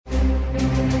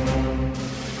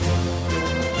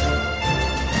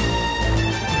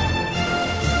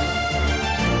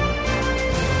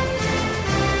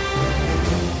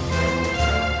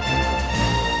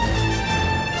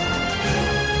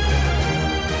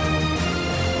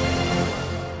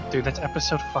Dude, that's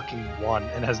episode fucking 1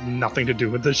 and has nothing to do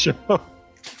with the show.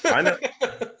 I know.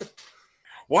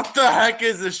 What the heck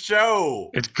is this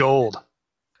show? It's gold.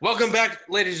 Welcome back,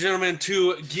 ladies and gentlemen,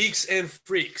 to Geeks and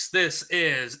Freaks. This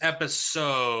is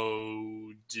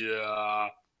episode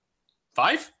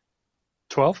 5?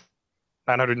 12?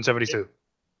 972.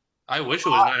 I wish it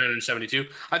was 972.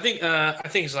 I think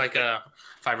it's like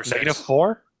 5 or 6.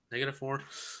 -4? -4.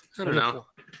 I don't know.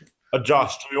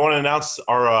 Josh, do we want to announce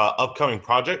our upcoming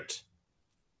project?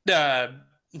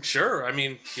 Sure. I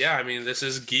mean, this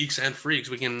is Geeks and Freaks.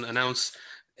 We can announce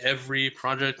every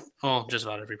project. Oh, just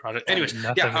about every project. Anyways,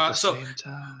 so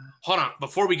hold on.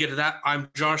 Before we get to that,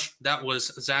 I'm Josh. That was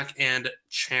Zach and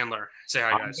Chandler. Say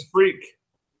hi, I'm guys. a freak.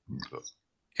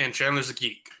 And Chandler's a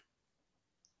geek.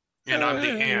 And I'm the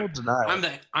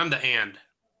and. I'm the and.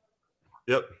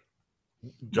 Yep.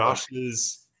 Josh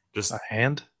is just a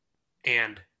hand?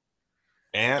 And.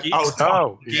 Geeks,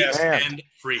 Geeks and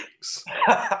Freaks.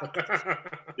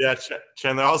 Yeah,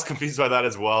 Chandler, I was confused by that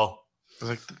as well. I was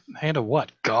like, the hand of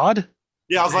what? God?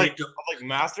 Yeah, I was like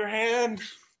Master Hand?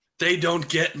 They don't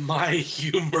get my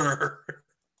humor.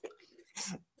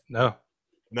 No.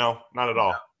 No, not at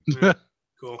all.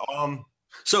 Cool.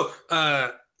 So,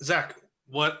 Zach,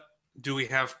 what do we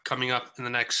have coming up in the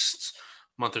next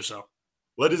month or so?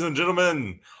 Ladies and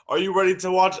gentlemen, are you ready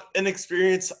to watch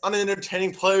inexperienced,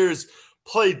 unentertaining players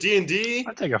play D&D?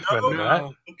 I take offense to that.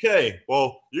 Okay,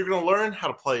 well, you're going to learn how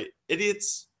to play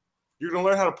idiots. You're going to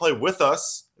learn how to play with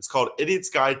us. It's called Idiot's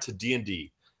Guide to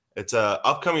D&D. It's an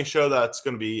upcoming show that's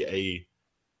going to be a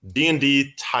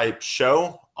D&D type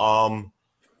show. There'll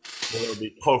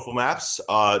be colorful maps.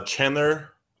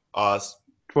 Chandler,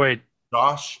 Wait.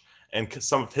 Josh, and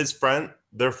some of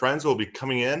their friends will be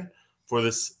coming in for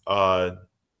this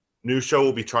new show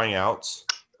we'll be trying out.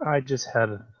 I just had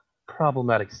a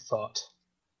problematic thought.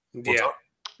 Yeah.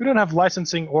 We don't have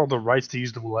licensing or the rights to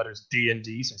use the letters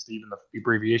D&D since even the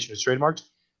abbreviation is trademarked,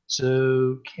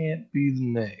 so can't be the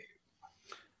name.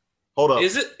 Hold up.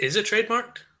 Is it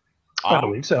trademarked? I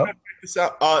believe so. Check this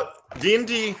out.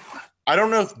 D&D, I don't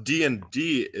know if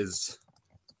D&D is...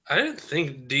 I didn't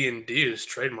think D&D is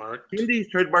trademarked. D&D is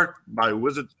trademarked by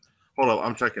Wizards. Hold up,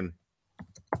 I'm checking.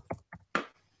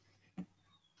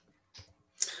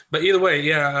 But either way,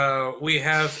 we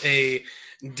have a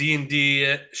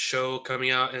D&D show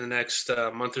coming out in the next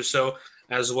month or so,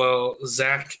 as well.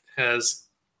 Zach has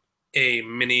a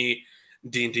mini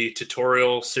D&D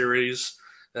tutorial series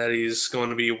that he's going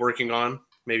to be working on,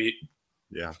 maybe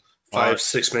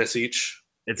 5-6 minutes each.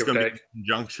 It's going to be in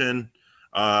conjunction.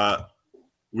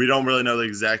 We don't really know the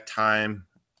exact time,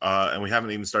 and we haven't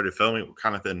even started filming. We're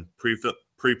kind of in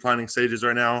pre-planning stages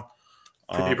right now.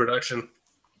 Pre-production.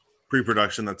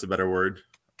 Pre-production, that's a better word.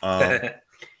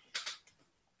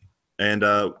 And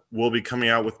we'll be coming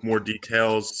out with more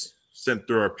details sent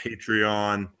through our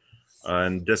Patreon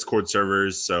and Discord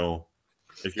servers. So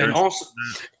if you're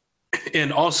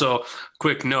and also,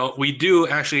 quick note, we do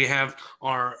actually have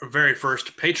our very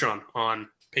first patron on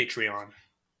Patreon.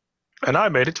 And I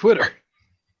made it Twitter.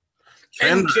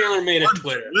 And Chandler made it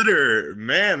Twitter.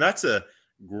 Man, that's a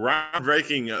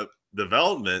groundbreaking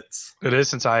development. It is,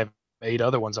 since I have 8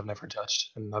 other ones I've never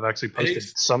touched. And I've actually posted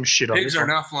some shit on Pigs this are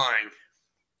one. now flying.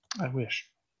 I wish.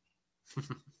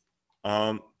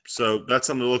 So that's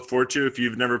something to look forward to. If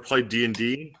you've never played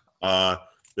D&D,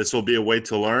 this will be a way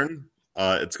to learn.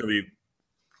 It's going to be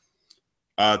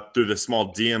through the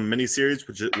small DM miniseries,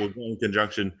 which will go in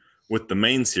conjunction with the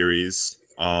main series.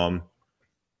 And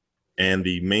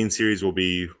the main series will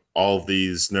be all of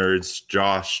these nerds,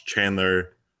 Josh,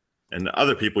 Chandler, and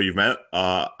other people you've met.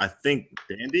 I think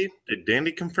Dandy. Did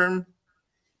Dandy confirm?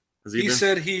 He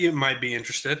said he might be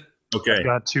interested. Okay. I've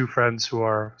got 2 friends who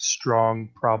are strong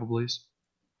probablys.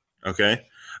 Okay.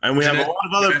 And we have a lot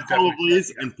of other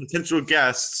probablys and potential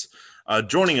guests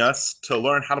joining us to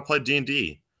learn how to play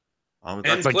D&D. But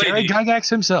Gary Gygax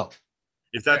himself.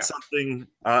 If that's something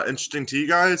interesting to you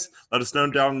guys, let us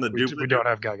know down in the We don't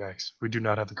have Gygax. We do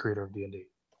not have the creator of D&D.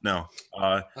 No.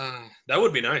 That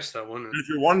would be nice, though, wouldn't it? If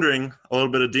you're wondering, a little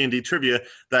bit of D&D trivia,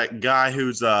 that guy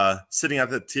who's sitting at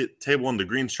the table in the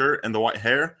green shirt and the white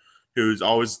hair, who's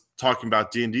always talking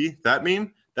about D&D, that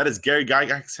meme, that is Gary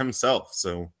Gygax himself.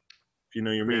 So if you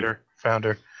know your meme.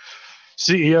 Founder,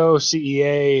 CEO,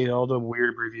 CEA, all the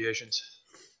weird abbreviations.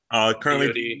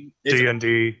 Currently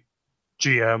D&D,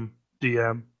 GM,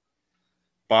 DM.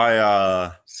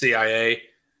 By CIA,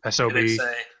 SOB,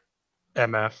 NSA,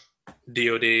 MF.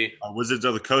 DOD. Wizards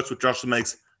of the Coast, which also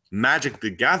makes Magic the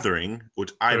Gathering,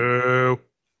 which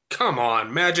Come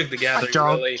on, Magic the Gathering. I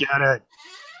don't get it.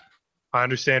 I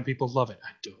understand people love it.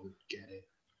 I don't get it.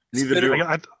 Neither Spinner- do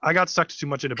I. I got sucked too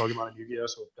much into Pokemon and Yu-Gi-Oh,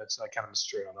 so that's I kind of missed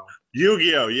straight on that one.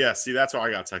 Yu-Gi-Oh! Yeah, see, that's what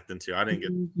I got sucked into. I didn't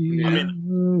get.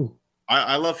 Yu-Gi-Oh.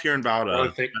 I love hearing about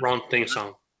wrong theme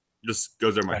song. just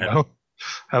goes over my I head. know.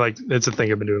 I like it's a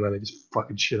thing I've been doing lately, just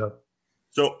fucking shit up.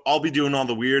 So I'll be doing all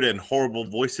the weird and horrible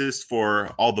voices for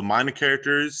all the minor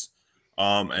characters,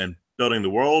 and building the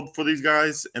world for these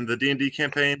guys in the D&D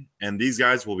campaign. And these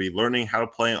guys will be learning how to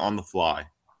play on the fly.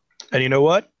 And you know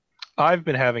what? I've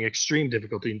been having extreme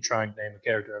difficulty in trying to name a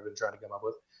character I've been trying to come up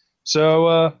with.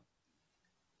 So,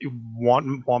 you want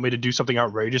me to do something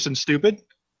outrageous and stupid?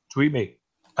 Tweet me.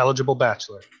 Eligible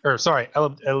bachelor.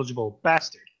 Eligible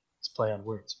bastard. Let's play on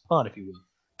words. Fun, if you will.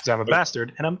 Because I'm a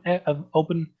bastard, and I'm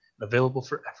open and available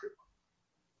for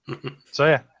everyone. So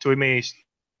yeah, tweet me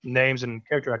names and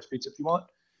character attributes if you want.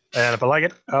 And if I like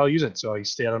it, I'll use it. So I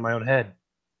stay out of my own head.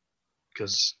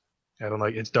 Because I don't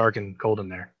like it's dark and cold in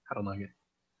there. I don't like it.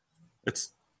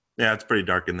 It's pretty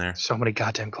dark in there. So many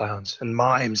goddamn clowns and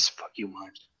mimes. Fuck you,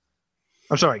 mimes.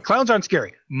 I'm sorry, clowns aren't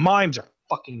scary. Mimes are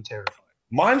fucking terrifying.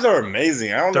 Mimes are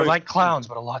amazing. I don't They're know. like clowns,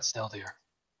 but a lot stealthier.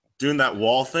 Doing that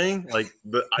wall thing, like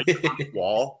the iconic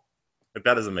wall, like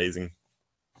that is amazing.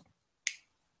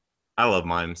 I love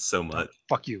mimes so much.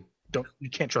 Fuck you. You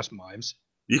can't trust mimes.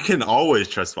 You can always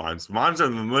trust mimes. Mimes are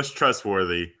the most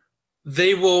trustworthy.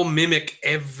 They will mimic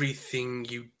everything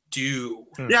you do.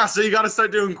 Yeah, so you got to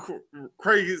start doing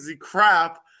crazy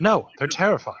crap. No, they're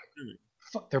terrifying.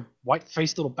 Fuck, they're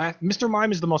white-faced little Mr.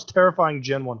 Mime is the most terrifying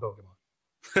Gen 1 Pokemon.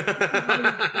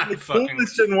 The Fucking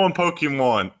coolest Gen 1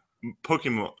 Pokemon.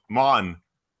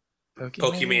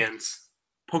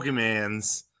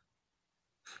 Pokemans.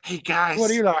 Hey guys. What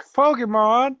do you like?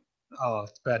 Pokemon? Oh,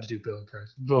 it's bad to do Bill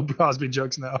Cosby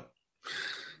jokes now.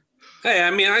 Hey,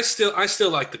 I mean, I still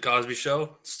like the Cosby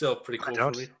Show. It's still pretty cool I for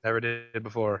don't. me. Never did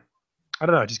before. I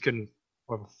don't know. I just couldn't.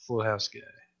 More of a Full House guy.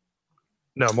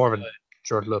 No, more of a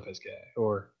George Lopez guy,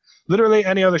 or literally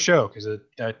any other show. Because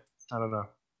I don't know.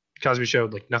 Cosby Show,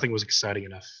 like nothing was exciting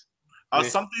enough.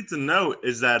 Something to note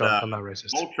is that I'm not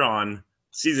racist. Voltron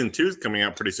season 2 is coming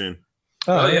out pretty soon.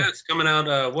 Oh yeah, it's coming out.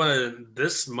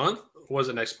 This month? Or was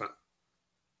it next month?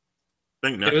 I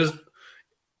think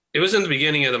It was in the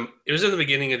beginning of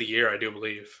the year, I do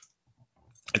believe.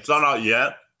 it's not out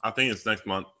yet. I think it's next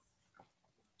month.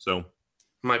 So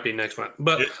Might be next month,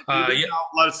 but yeah.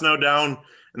 Let us know down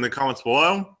in the comments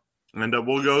below, and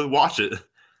we'll go watch it.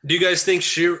 Do you guys think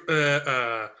Shiro?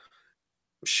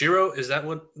 Is that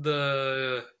what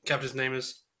the captain's name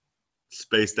is?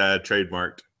 Space Dad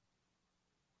trademarked.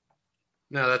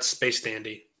 No, that's Space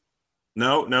Dandy.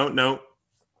 No.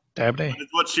 Dabney?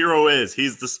 It's what Shiro is.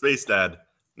 He's the Space Dad.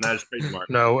 And that is trademarked.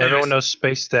 No, Anyways. everyone knows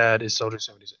Space Dad is Soldier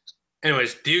 76.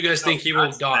 Anyways, do you guys think he will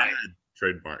That's die? Dad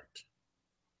trademarked.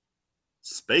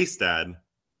 Space Dad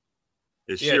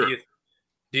is Yeah. Shiro.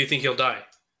 Do you think he'll die?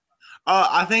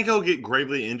 I think he'll get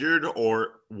gravely injured,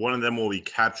 or one of them will be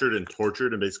captured and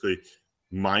tortured and basically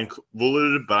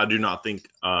mind-convoluted. But I do not think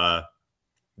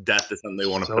death is something they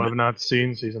want to So put I've in. not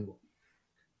seen season 1.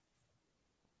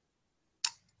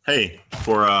 Hey,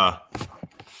 for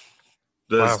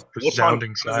the Wow,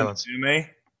 resounding silence. Anime?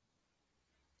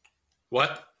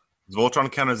 What? Does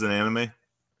Voltron count as an anime?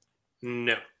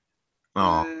 No.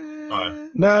 Oh,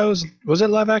 No, was it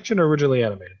live action or originally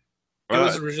animated? It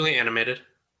was originally animated.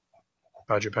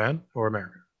 By Japan or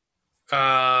America?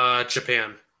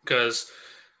 Japan, because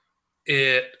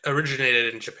it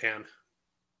originated in Japan.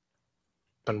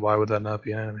 Then why would that not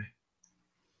be anime?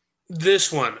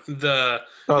 This one, he's new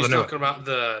talking about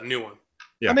the new one.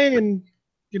 Yeah. I mean,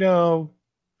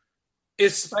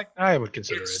 It's I would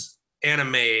consider it. it's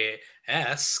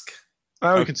anime-esque.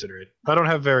 I would consider it. I don't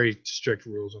have very strict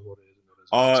rules on what it is and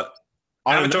what isn't.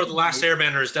 Avatar: The Last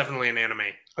Airbender is definitely an anime.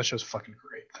 That show's fucking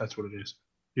great. That's what it is.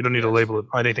 You don't need to label it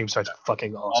anything besides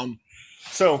fucking awesome.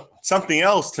 So something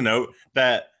else to note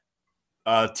that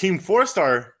Team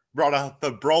 4-Star brought out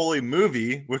the Broly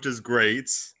movie, which is great.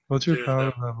 What's your Dude,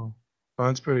 power level?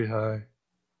 Mine's pretty high.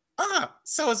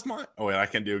 So is mine. Oh wait, I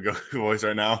can't do a Goku voice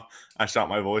right now. I shot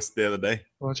my voice the other day.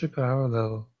 What's your power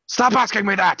level? Stop asking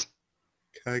me that!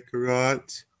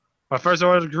 Kakarot. My first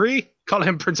order agree, call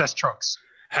him Princess Trunks.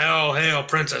 Hail,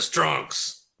 Princess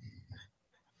Trunks!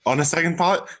 On a second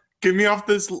thought, get me off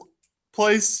this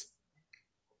place.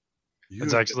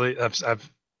 It's actually I've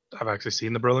actually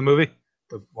seen the Broly movie.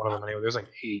 One of them anyway. There's like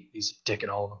 8. He's a dick in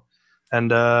all of them.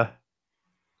 And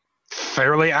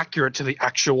fairly accurate to the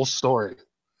actual story.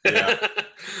 Yeah.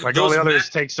 Like all the others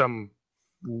take some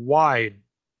wide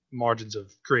margins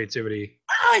of creativity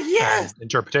and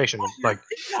interpretation. Like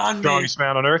strongest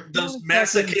man on earth. Those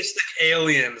masochistic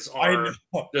aliens are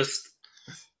just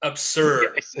absurd.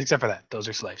 Yeah, except for that. Those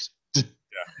are slaves. Yeah.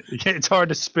 It's hard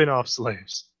to spin off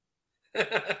slaves.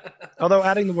 Although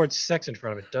adding the word sex in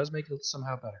front of it does make it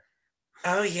somehow better.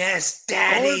 Oh yes, Or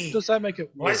Daddy. does that make it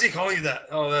Why is worse? he calling you that?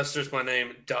 Oh, that's just my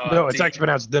name. No, it's actually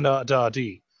pronounced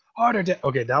da-d. Harder to...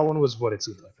 Okay, that one was what it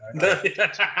seemed like.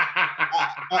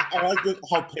 I like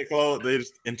how Piccolo, they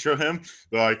just intro him.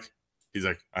 They're like, he's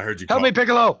like, I heard you call. Help me,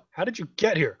 Piccolo! How did you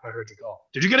get here? I heard you call.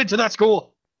 Did you get into that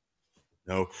school?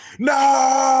 No.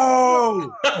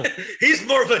 No! He's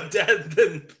more of a dad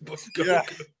than Goku Yeah.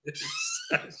 is.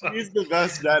 He's the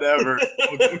best dad ever.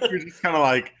 You're just kind of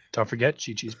like, Don't forget,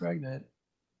 Chi-Chi's pregnant.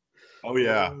 oh,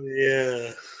 yeah. Oh,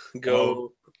 yeah.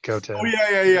 Go. Go to... Oh,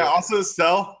 yeah. Also,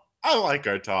 Cell, I like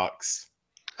our talks.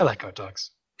 I like our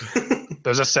dogs.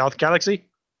 There's a South Galaxy?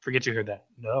 Forget you heard that.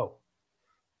 No.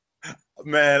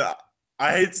 Man,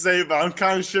 I hate to say it, but I'm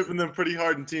kind of shipping them pretty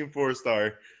hard in Team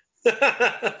 4-Star.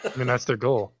 I mean, that's their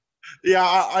goal. Yeah,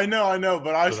 I know,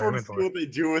 but I That's just what want I'm to see in for. what they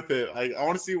do with it. Like, I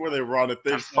want to see where they run. If they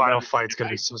That just final fight's going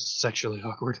to be so sexually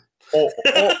awkward. or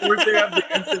if they have the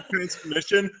instant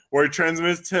transmission where it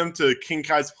transmits him to King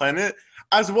Kai's planet,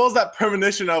 as well as that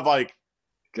premonition of like,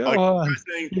 Go like on.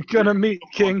 saying, You're going to meet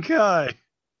King Kai.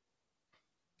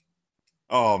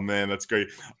 oh man, that's great.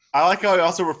 I like how he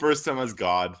also refers to him as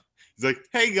God. He's like,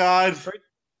 hey God.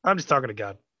 I'm just talking to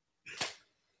God.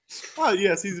 Oh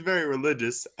yes, he's very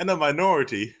religious and a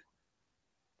minority.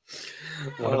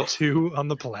 One of two on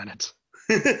the planet.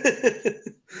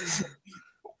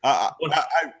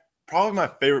 Probably my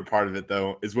favorite part of it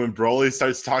though is when Broly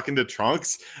starts talking to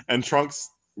Trunks and Trunks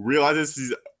realizes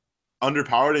he's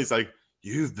underpowered and he's like,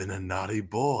 you've been a naughty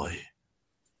boy.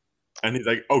 And he's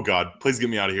like, oh God, please get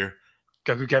me out of here.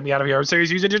 Goku, get me out of here. I'm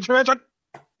serious. Using intervention.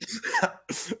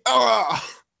 Oh,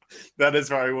 that is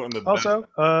probably one of the best.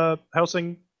 Also,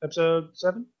 Helsing episode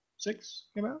 7, 6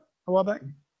 came out a while back.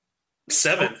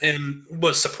 7 and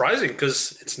was surprising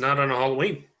because it's not on a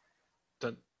Halloween.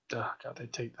 God, they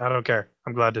take. I don't care.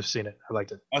 I'm glad to have seen it. I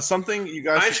liked it. Something you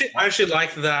guys I actually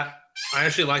like that. I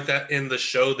actually like that in the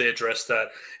show they addressed that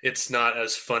it's not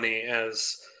as funny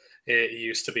as it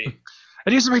used to be.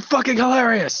 It used to be fucking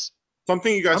hilarious.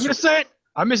 something you I'm guys gonna say it.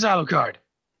 I miss Alucard.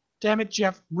 Damn it,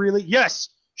 Jeff. Really? Yes.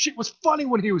 Shit was funny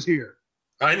when he was here.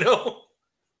 I know.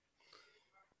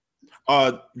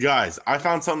 guys, I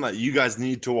found something that you guys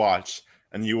need to watch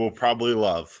and you will probably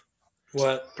love.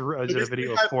 What? Is it a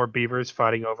video of 4 beavers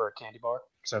fighting over a candy bar?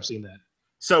 Because I've seen that.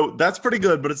 So that's pretty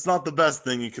good, but it's not the best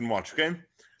thing you can watch, okay?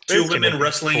 Two Basically- women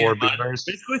wrestling 4 in mud. beavers.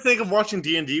 Basically, think of watching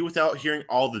D&D without hearing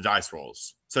all the dice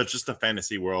rolls. So it's just a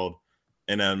fantasy world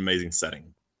in an amazing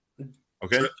setting.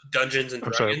 Okay? Dungeons and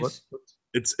I'm Dragons. sorry. What?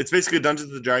 It's basically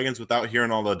Dungeons and Dragons without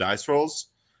hearing all the dice rolls.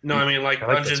 No, I mean like I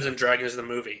like Dungeons this. and Dragons the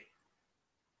movie.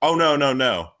 Oh, no.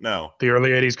 The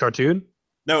early 80s cartoon?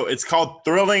 No, it's called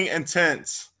Thrilling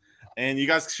Intense. And you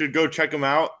guys should go check them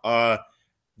out.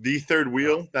 The Third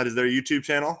Wheel, that is their YouTube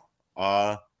channel.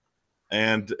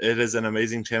 And it is an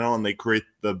amazing channel, and they create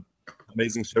the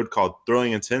amazing show called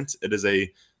Thrilling Intense. It is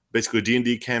a basically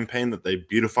D&D campaign that they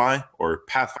beautify, or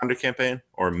Pathfinder campaign,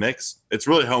 or mix. It's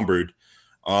really homebrewed.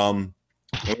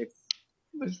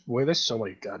 There's so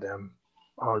many goddamn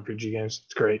RPG games.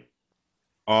 It's great.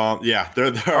 Yeah,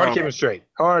 they're Hard to keep them straight.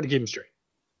 Hard to keep them straight.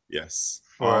 yes.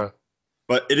 For,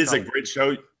 But it is a Oh. great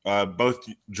show. Both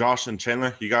Josh and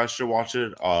Chandler, you guys should watch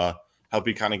it. Help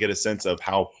you kind of get a sense of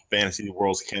how fantasy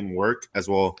worlds can work, as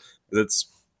well. It's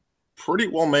pretty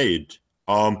well made.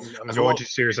 I'm as going well- to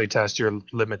seriously test your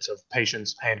limits of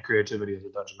patience and creativity as a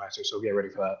dungeon master. So get ready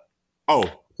for that. Oh,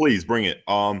 please bring it.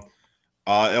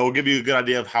 It will give you a good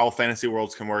idea of how fantasy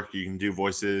worlds can work. You can do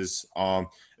voices.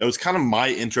 It was kind of my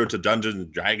intro to Dungeons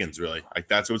and Dragons, really. Like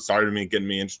that's what started me, getting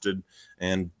me interested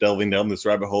and delving down this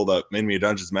rabbit hole that made me a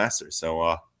Dungeons master.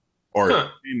 So, or Game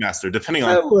master, depending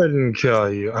I on wouldn't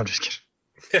kill you. I'm just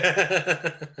kidding.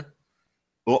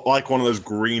 like one of those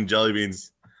green jelly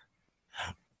beans.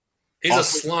 He's a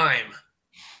Also- slime.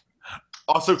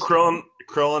 Also,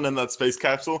 Krillin in that space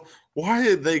capsule. Why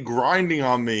are they grinding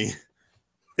on me?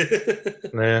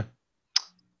 Yeah.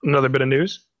 Another bit of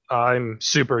news I'm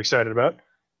super excited about.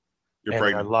 You're and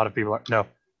pregnant. a lot of people are. No,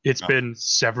 it's No. been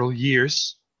several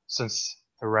years since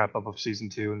the wrap up of season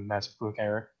 2 in the Massive Book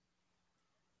era.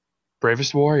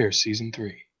 Bravest Warrior season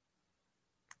 3.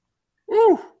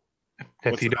 Woo! If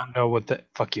What's you that? don't know what the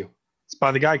fuck you, it's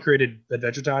by the guy who created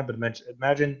Adventure Time, but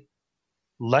imagine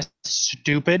less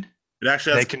stupid. It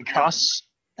actually They has can cuss,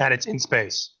 and it's in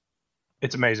space.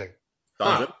 It's amazing.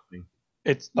 Sounds Huh. interesting.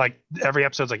 It's like every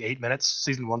episode's like 8 minutes.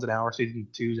 Season 1's an hour. Season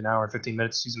 2's an hour and 15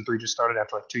 minutes. Season 3 just started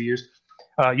after like 2 years.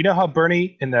 You know how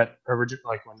Bernie in that original,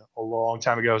 like when a long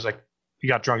time ago, was like he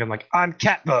got drunk and like I'm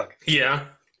Catbug. Yeah.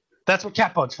 That's what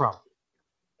Catbug's from.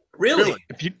 Really?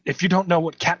 If you don't know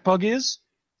what Catbug is,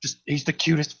 just he's the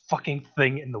cutest fucking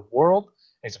thing in the world.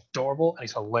 He's adorable and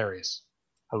he's hilarious.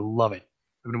 I love it.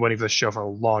 I've been waiting for this show for a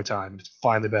long time, and it's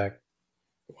finally back.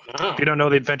 Wow. If you don't know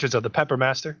the adventures of the Pepper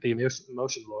Master, the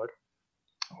Emotion Lord,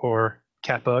 or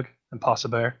Catbug and Pasta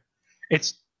Bear,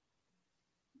 it's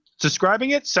describing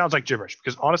it sounds like gibberish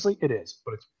because honestly, it is.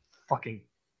 But it's fucking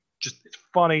it's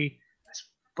funny as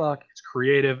fuck. It's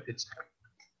creative.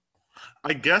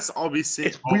 I guess I'll be seeing.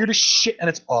 It's weird as shit and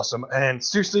it's awesome. And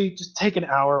seriously, just take an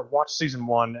hour, watch season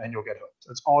 1, and you'll get hooked.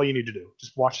 That's all you need to do.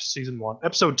 Just watch season 1.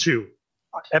 Episode 2.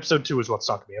 Episode 2 is what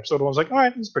sunk me. Episode 1 was like, all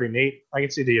right, this is pretty neat. I can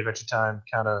see the Adventure Time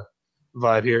kind of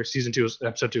vibe here.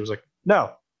 Episode 2 was like,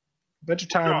 no, Adventure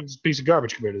Time is a piece of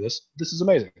garbage compared to this. This is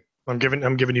amazing. I'm giving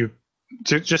you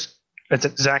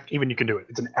Zach. Even you can do it.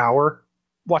 It's an hour.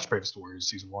 Watch Bravest Warriors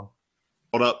season 1.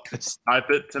 Hold up. Type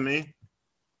it to me.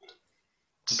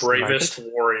 Bravest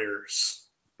Warriors.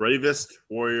 Bravest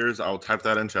Warriors. I'll type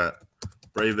that in chat.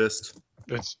 Bravest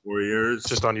Warriors.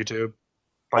 Just on YouTube.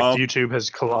 YouTube has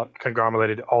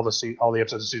conglomerated all the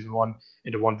episodes of season 1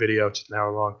 into one video. It's an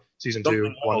hour long. Season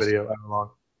 2, one video,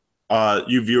 hour long.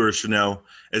 You viewers should know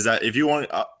is that if you want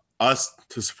us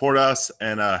to support us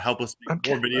and help us make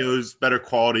more videos, better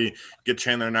quality, get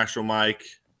Chandler an actual mic,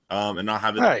 and not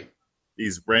have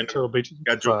these random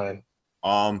schedules.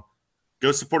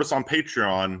 Go support us on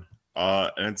Patreon,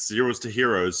 and it's Zeros to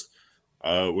Heroes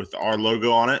with our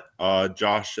logo on it.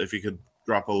 Josh, if you could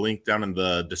drop a link down in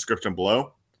the description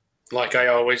below. Like I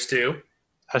always do.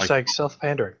 Hashtag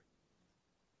self-pandering.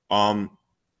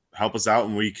 Help us out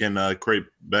and we can create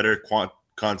better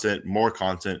content, more of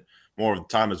the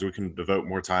time as we can devote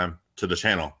more time to the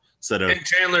channel. And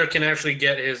Chandler can actually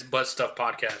get his Butt Stuff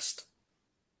podcast.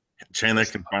 Chandler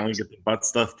can finally get the Butt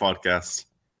Stuff podcast.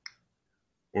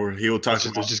 Or he will talk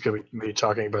about... It's just going to be me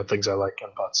talking about things I like on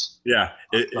butts. Yeah.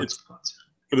 It's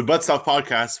for the Butt Stuff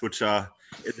podcast, which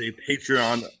is a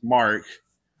Patreon mark.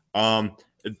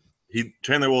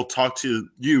 Chandler will talk to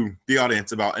you, the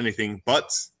audience, about anything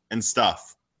butts and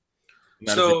stuff. And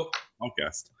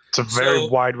podcast. It's a very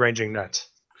wide-ranging net.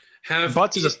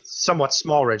 Butts is a somewhat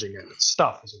small-ranging net.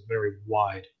 Stuff is a very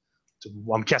wide.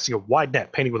 I'm casting a wide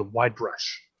net, painting with a wide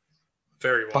brush.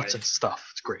 Very wide. Butts and stuff.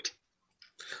 It's great.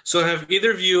 So have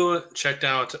either of you checked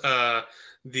out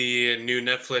the new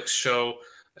Netflix show,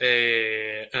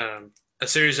 a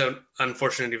series of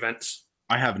unfortunate events?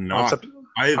 I have not.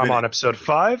 I'm on episode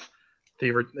 5.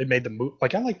 They made the movie.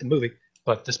 Like, I like the movie,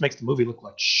 but this makes the movie look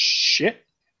like shit.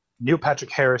 Neil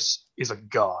Patrick Harris is a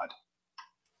god.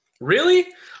 Really?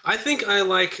 I think I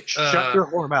like... Shut your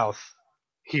whore mouth.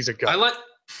 He's a god.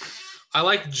 I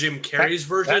like Jim Carrey's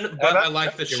version, but I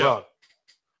like the show. Wrong.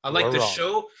 I like the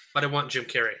show, but I want Jim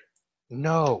Carrey.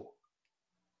 No.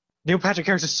 Neil Patrick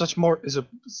Harris is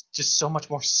just so much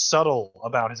more subtle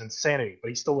about his insanity, but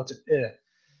he still lets it.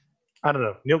 I don't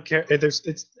know. Neil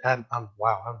Carrey. I'm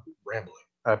rambling.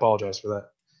 I apologize for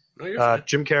that. No, you're fine.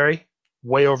 Jim Carrey,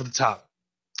 way over the top,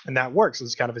 and that works.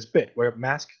 It's kind of his bit. Where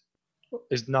Mask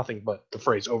is nothing but the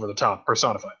phrase "over the top"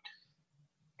 personified.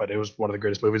 But it was one of the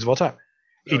greatest movies of all time.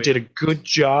 He did a good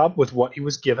job with what he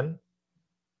was given.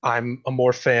 I'm a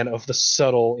more fan of the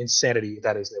subtle insanity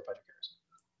that is Neil Patrick Harris.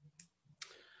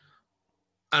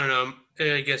 I don't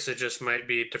know. I guess it just might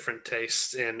be different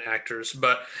tastes in actors,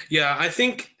 but yeah, I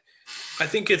think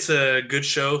it's a good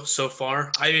show so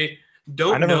far. I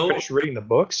never finished reading the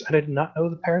books. I did not know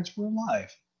the parents were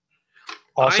alive.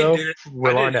 Also,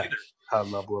 Will Arnett. I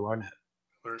love Will Arnett.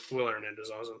 Will Arnett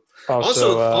is awesome.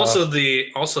 Also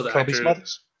the Kobe actor.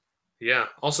 Smothers. Yeah.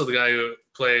 Also the guy who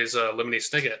plays Lemony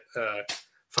Snicket.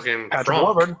 Fucking Patrick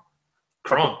Warburton.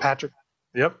 Kronk. Patrick.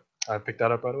 Yep. I picked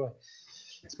that up right away.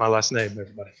 It's my last name,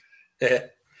 everybody. Yeah.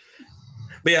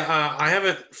 But yeah, I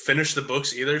haven't finished the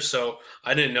books either, so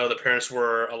I didn't know the parents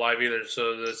were alive either.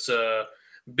 So it's a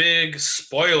big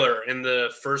spoiler in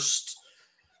the first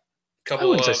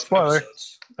couple of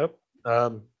episodes.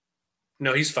 Oh.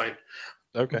 No, he's fine.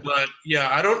 Okay. But yeah,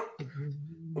 I don't.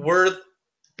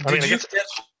 I guess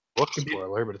it's book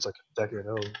spoiler, but it's like a decade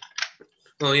old.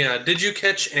 Well, yeah. Did you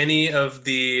catch any of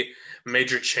the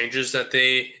major changes that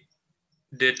they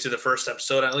did to the first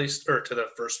episode, at least, or to the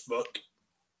first book?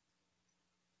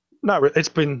 Not really. It's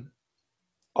been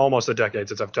almost a decade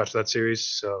since I've touched that series,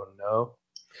 so no.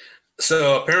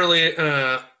 So apparently,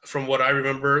 from what I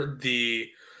remember, the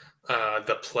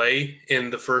play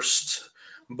in the first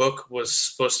book was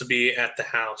supposed to be at the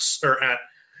house, or at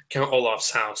Count Olaf's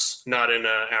house, not in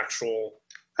an actual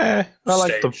I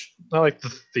stage. like the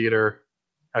theater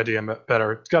idea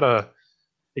better.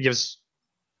 It gives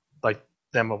like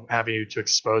them having you to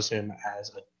expose him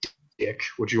as a dick,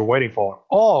 which you're waiting for.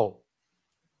 Oh,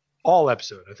 all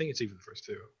episode. I think it's even the first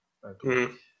two.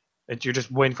 Mhm. And you're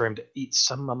just waiting for him to eat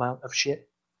some amount of shit,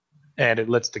 and it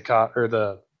lets the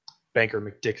banker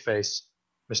McDickface,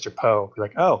 Mr. Poe, be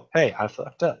like, "Oh, hey, I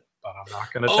fucked up, but I'm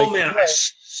not gonna Oh take man, it I away."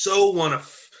 so want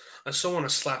to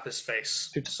slap his face.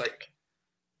 Dude. Just like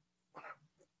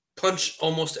punch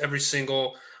almost every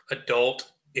single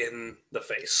adult in the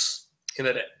face, in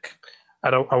the neck.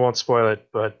 I won't spoil it,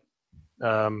 but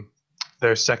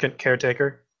their second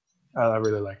caretaker, I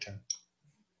really liked him.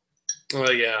 Oh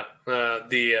yeah,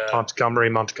 the Montgomery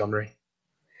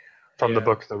from the Yeah.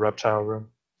 book The Reptile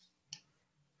Room.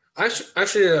 I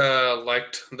actually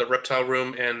liked the reptile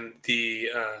room and the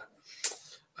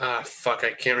fuck,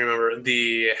 I can't remember,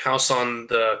 the house on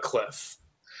the cliff.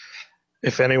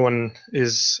 If anyone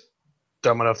is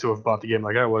dumb enough to have bought the game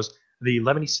like I was, the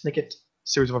Lemony Snicket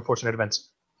Series of Unfortunate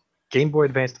Events Game Boy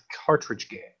Advance cartridge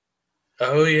game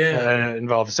Oh yeah.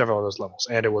 involved several of those levels,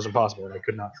 and it was impossible, and I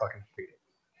could not fucking beat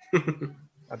it.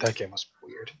 That game was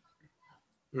weird.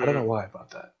 I don't know why I bought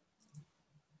that.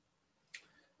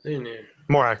 Mm.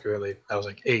 More accurately, I was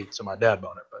like 8, so my dad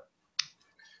bought it, but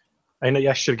I know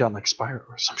I should have gotten like Spyro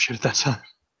or some shit at that time.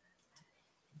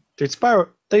 Dude, Spyro,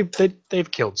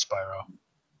 they've killed Spyro.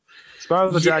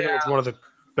 Spyro the Dragon was one of the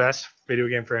best video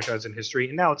game franchises in history,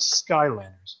 and now it's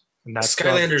Skylanders. And that's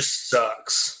Skylanders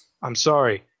sucks. I'm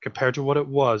sorry, compared to what it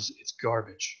was, it's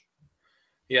garbage.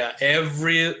 Yeah,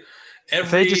 If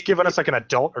they just given us like an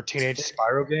adult or teenage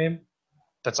Spyro game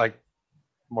that's like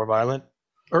more violent,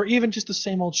 or even just the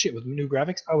same old shit with new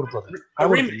graphics, I would have loved it. I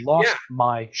would have remake, lost yeah.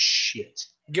 my shit.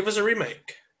 Give us a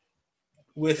remake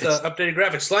with It's- updated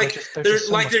graphics, like they're just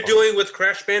so much they're fun. doing with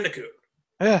Crash Bandicoot.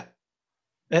 Yeah.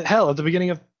 And hell, at the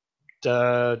beginning of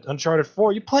Uncharted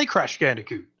 4, you play Crash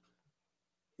Bandicoot.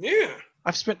 Yeah,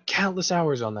 I've spent countless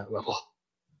hours on that level.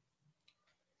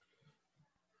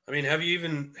 I mean, have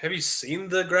you seen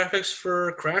the graphics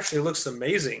for Crash? It looks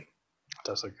amazing. It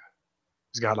does look good.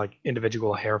 He's got like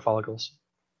individual hair follicles,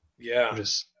 Yeah, which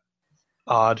is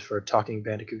odd for a talking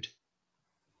Bandicoot.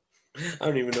 I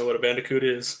don't even know what a Bandicoot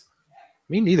is.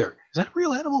 Me neither. Is that a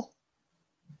real animal?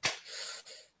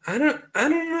 I don't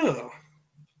know.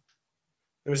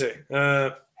 Let me see.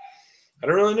 I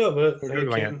don't really know, but We're I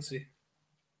doing can see.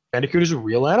 Bandicoot is a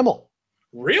real animal.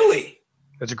 Really?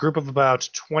 It's a group of about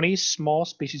 20 small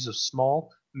species of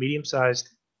small, medium-sized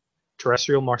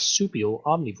terrestrial marsupial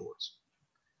omnivores.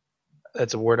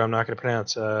 That's a word I'm not going to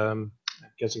pronounce. I'm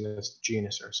guessing that's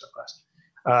genus or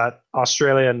subclass.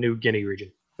 Australia, New Guinea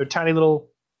region. They're tiny little,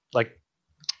 like,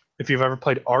 if you've ever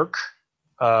played Ark,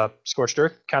 Scorched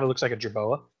Earth, kind of looks like a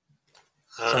jerboa,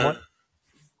 somewhat.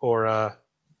 Or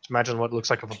imagine what it looks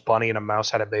like if a bunny and a mouse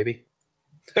had a baby.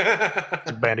 It's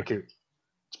a Bandicoot.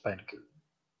 It's Bandicoot.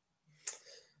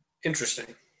 Interesting.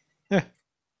 Yeah.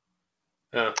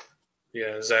 Oh,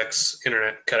 yeah. Zach's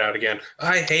internet cut out again.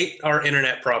 I hate our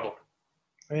internet problem.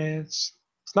 It's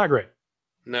not great.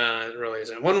 No, it really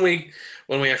isn't. When we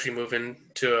actually move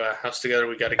into a house together,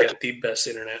 we got to get the best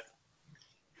internet.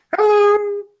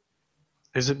 Hello.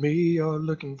 Is it me you're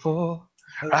looking for?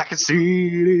 I can see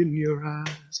it in your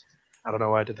eyes. I don't know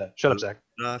why I did that. Shut up, Zach.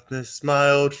 Darkness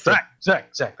smiled.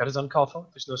 Zach, that is uncalled for.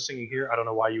 There's no singing here. I don't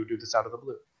know why you would do this out of the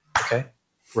blue. Okay?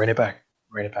 Rein it back.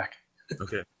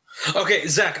 Okay. Okay,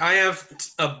 Zach, I have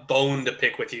a bone to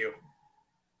pick with you.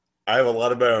 I have a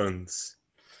lot of bones.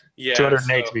 Yeah,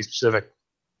 208 so to be specific.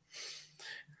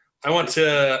 I want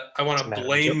to Matter.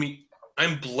 blame.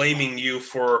 I'm blaming you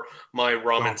for my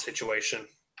ramen situation.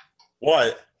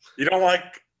 What? You don't like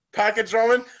packaged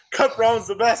ramen? Cup ramen's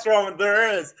the best ramen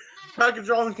there is. Packaged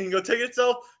ramen can go take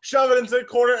itself, shove it into the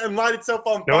corner, and light itself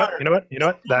on fire. You know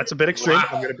what? That's a bit extreme. Wow.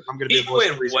 I'm gonna be the voice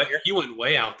of reason here. He went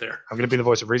way out there. I'm gonna be the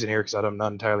voice of reason here because I'm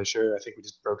not entirely sure. I think we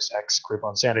just broke Zach's grip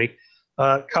on sanity.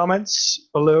 Comments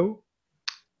below: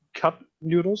 cup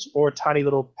noodles or tiny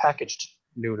little packaged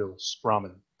noodles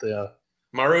ramen. The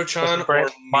Maruchan or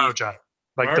Maruchan,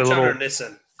 like the Maruchan little or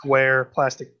Nissan? square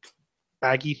plastic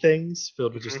baggy things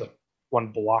filled with just like one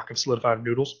block of solidified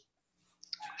noodles.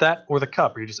 That or the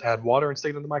cup where you just add water and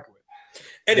stick it in the microwave.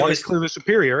 One Anyways, is clearly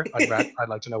superior. I'd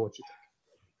like to know what you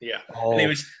think. yeah. All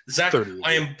Anyways, Zach, 30 of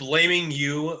I you. am blaming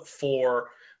you for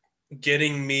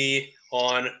getting me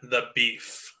on the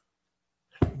beef.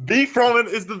 Beef ramen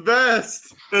is the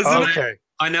best. Isn't it? Okay.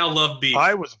 I now love beef.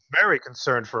 I was very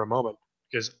concerned for a moment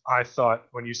because I thought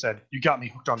when you said you got me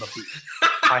hooked on the beef,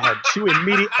 I had two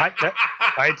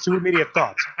immediate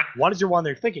thoughts. One is your one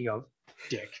they're thinking of,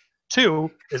 dick.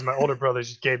 Two is my older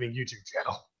brother's gaming YouTube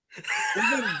channel.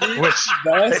 Which,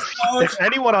 if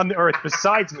anyone on the earth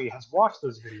besides me has watched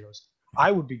those videos,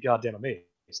 I would be goddamn amazed.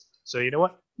 So you know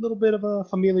what? A little bit of a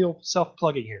familial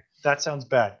self-plugging here. That sounds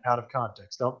bad. Out of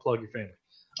context. Don't plug your family.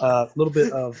 A little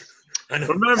bit of I know.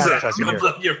 Remember, Zach, advertising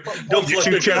don't here. plug your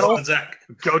YouTube channel? cousin, Zach.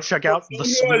 go check out the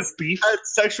Someone who Sweet Beef. had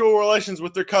sexual relations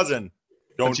with their cousin.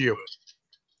 That's Don't you.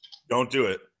 don't do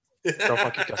it. Don't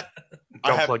fuck your cousin. I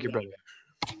Don't have- plug your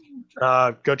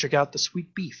brother. Go check out the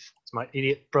Sweet Beef. It's my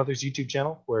idiot brother's YouTube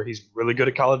channel where he's really good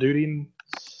at Call of Duty and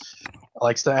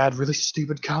likes to add really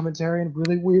stupid commentary and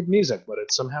really weird music, but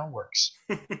it somehow works.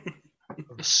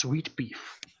 The Sweet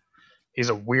Beef. He's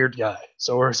a weird guy.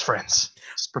 So are his friends.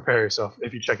 Just prepare yourself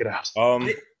if you check it out.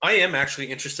 I am actually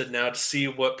interested now to see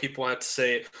what people have to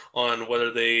say on whether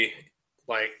they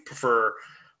prefer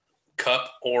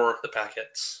cup or the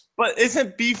packets. But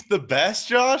isn't beef the best,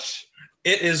 Josh?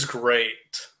 It is great.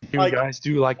 You Like, guys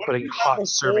do like what putting did you hot have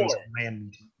servings before? of man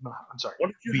meat. No, I'm sorry. What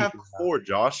did you beef have is not. before,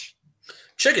 Josh?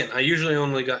 Chicken. I usually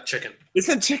only got chicken.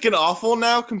 Isn't chicken awful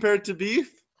now compared to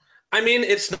beef? I mean,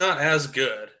 it's not as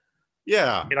good.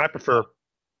 Yeah. I mean, I prefer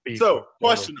beef. So, over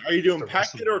question: are you doing the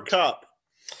rest of packet the or ones. cup?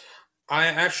 I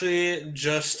actually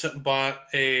just bought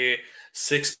a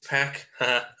 6-pack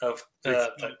of.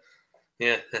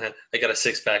 Yeah, I got a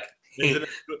 6-pack. Isn't it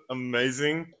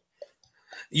amazing?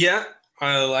 Yeah,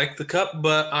 I like the cup,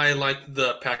 but I like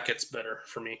the packets better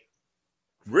for me.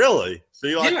 Really? So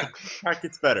you like Yeah. the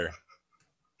packets better?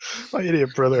 My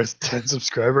idiot brother has 10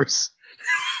 subscribers.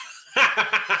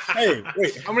 Hey,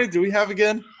 wait, how many do we have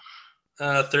again?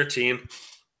 13.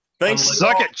 Thanks for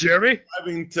Suck it, Jeremy.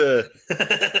 having to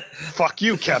Fuck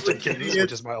you, Captain Kittens,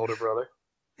 which is my older brother.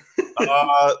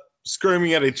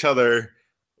 screaming at each other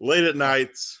late at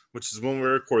nights, which is when we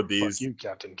record Fuck these. you,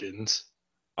 Captain Kittens.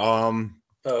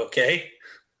 Okay.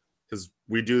 Because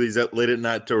we do these late at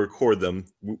night to record them.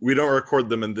 We don't record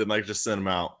them and then just send them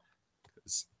out.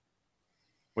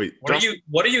 Wait,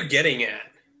 What are you getting at?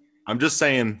 I'm just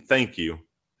saying thank you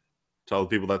to all the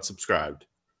people that subscribed.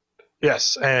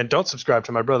 Yes, and don't subscribe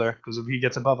to my brother, because if he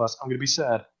gets above us, I'm going to be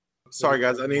sad. Sorry,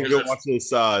 guys, I need to go watch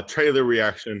this trailer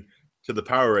reaction to the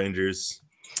Power Rangers.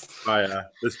 By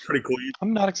this pretty cool.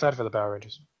 I'm not excited for the Power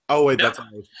Rangers. Oh wait, No. that's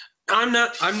I'm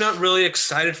not really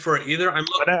excited for it either.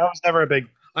 But I was never a big,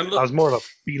 I I'm was more of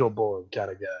a Beetleborg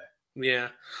kind of guy. yeah.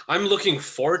 I'm looking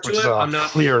forward to Which is it. a I'm not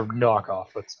clear knockoff,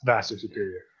 but it's vastly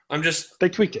superior. I'm just They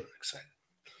tweaked it. excited.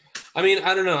 I mean,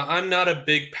 I don't know. I'm not a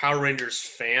big Power Rangers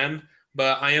fan,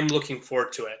 but I am looking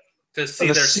forward to it to see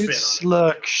The their spin suits on it.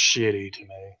 look shitty to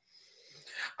me.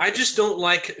 I just don't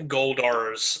like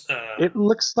Goldar's. It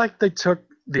looks like they took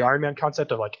the Iron Man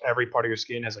concept of like every part of your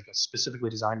skin has like a specifically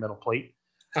designed metal plate,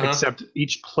 except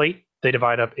each plate they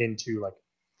divide up into like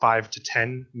 5 to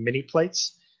 10 mini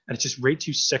plates, and it's just way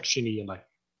too sectiony and like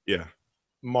yeah.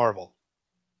 Marvel.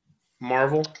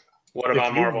 Marvel. What about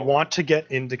If you Marvel? want to get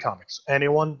into comics,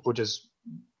 anyone which is,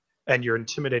 and you're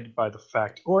intimidated by the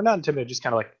fact, or not intimidated, just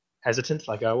kind of like hesitant,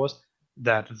 like I was,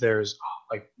 that there's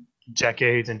like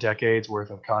decades and decades worth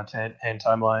of content and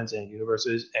timelines and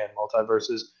universes and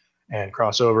multiverses and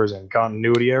crossovers and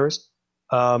continuity errors.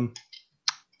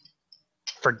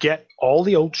 Forget all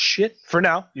the old shit for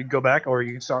now. You can go back, or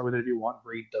you can start with it if you want,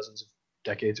 read dozens of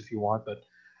decades if you want, but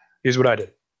here's what I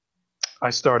did.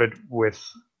 I started with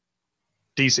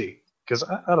DC, because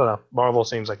I don't know, Marvel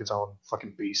seems like its own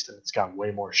fucking beast, and it's got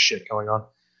way more shit going on.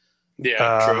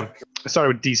 Yeah, true. I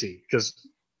started with DC because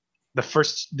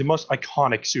the most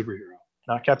iconic superhero,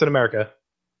 not Captain America,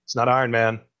 it's not Iron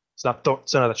Man, it's not Thor,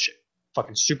 it's none of that shit.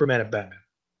 Fucking Superman and Batman.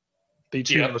 The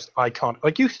two Yeah. most iconic.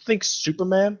 Like, you think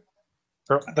Superman?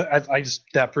 Or I just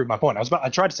that proved my point. I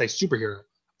tried to say superhero, I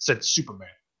said Superman.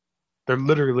 They're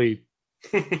literally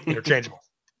interchangeable,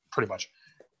 pretty much.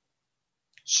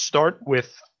 Start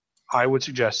with, I would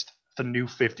suggest, the New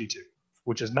 52,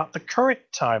 which is not the current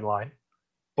timeline,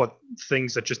 but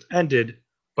things that just ended,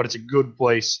 but it's a good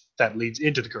place that leads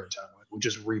into the current timeline, which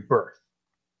is Rebirth.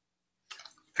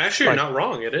 Actually, you're like- not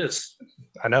wrong. It is.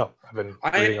 I know, I've been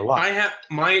reading a lot. I have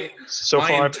my So my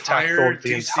far, I've entire tackled the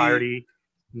DC entirety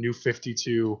New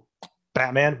 52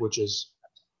 Batman, which is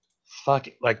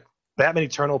fucking like Batman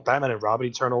Eternal, Batman and Robin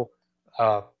Eternal,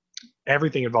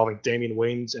 everything involving Damian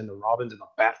Wayans and the Robins and the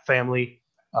Bat family,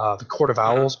 the Court of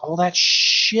Owls, all that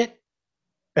shit.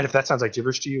 And if that sounds like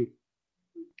gibberish to you,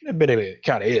 admittedly it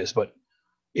kind of is, but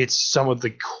it's some of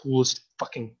the coolest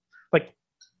fucking, like,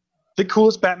 the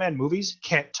coolest Batman movies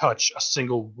can't touch a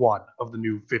single one of the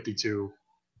New 52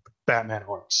 Batman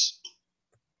arcs.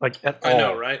 Like, at all. I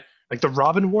know, right? Like the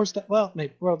Robin Wars, the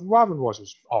Robin Wars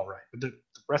was all right, but the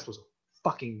rest was a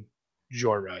fucking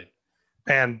joyride.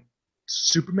 And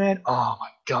Superman, oh my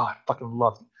god, fucking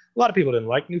loved him. A lot of people didn't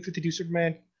like New 52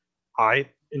 Superman. I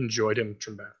enjoyed him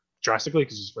drastically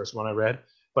because it's the first one I read.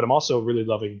 But I'm also really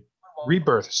loving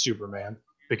Rebirth Superman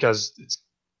because it's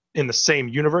in the same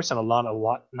universe, and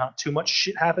not too much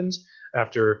shit happens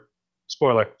after,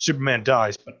 spoiler, Superman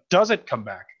dies, but doesn't come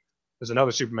back. There's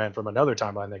another Superman from another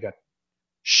timeline that got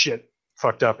shit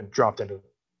fucked up and dropped into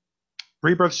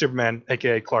Rebirth Superman,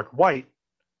 aka Clark White,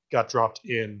 got dropped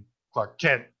in Clark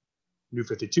Kent, New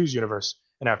 52's universe.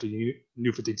 And after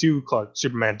New 52,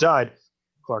 Superman died,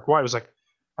 Clark White was like,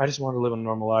 I just want to live a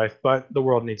normal life, but the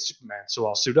world needs Superman, so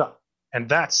I'll suit up. And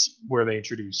that's where they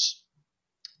introduce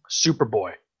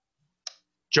Superboy,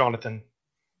 Jonathan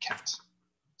Kent,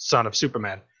 son of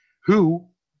Superman, who,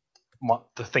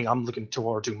 the thing I'm looking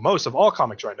toward to most of all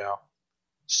comics right now,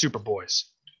 Superboys.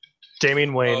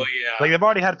 Damian Wayne. Oh yeah. Like they've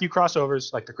already had a few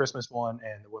crossovers, like the Christmas one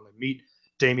and when we meet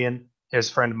Damian, his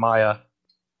friend Maya,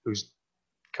 whose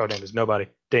codename is Nobody,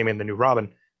 Damian the New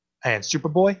Robin, and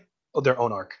Superboy, their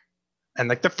own arc. And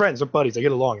like they're friends, they're buddies, they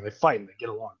get along, and they fight and they get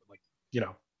along. Like,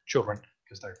 children,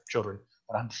 because they're children.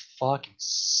 But I'm fucking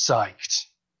psyched.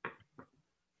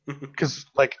 Because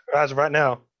like as of right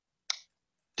now,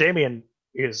 Damian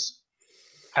has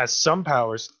some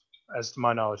powers, as to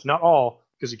my knowledge. Not all,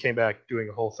 because he came back doing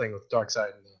a whole thing with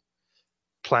Darkseid and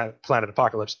the Planet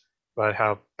Apocalypse. But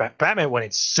how Batman went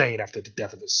insane after the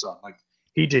death of his son. Like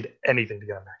he did anything to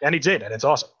get him back, and he did, and it's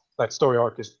awesome. That story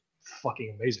arc is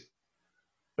fucking amazing.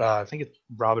 I think it's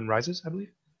Robin Rises, I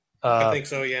believe. I think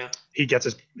so. Yeah. He gets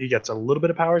a little bit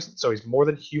of powers, so he's more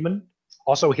than human.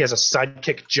 Also, he has a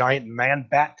sidekick giant man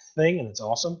bat thing, and it's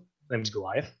awesome. His name's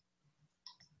Goliath.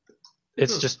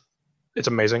 It's it's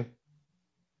amazing.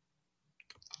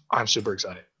 I'm super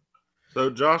excited. So,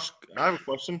 Josh, I have a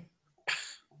question.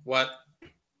 What?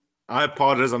 I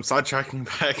apologize. I'm sidetracking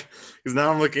back because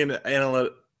now I'm looking at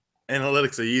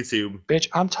analytics of YouTube. Bitch,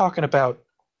 I'm talking about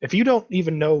if you don't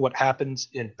even know what happens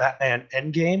in Batman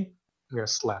Endgame, I'm gonna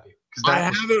slap you. I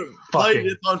haven't played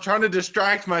it. So I'm trying to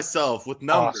distract myself with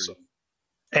numbers. Awesome.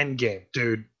 Endgame,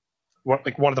 dude. One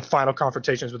of the final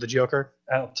confrontations with the Joker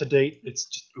to date. It's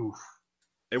just oof.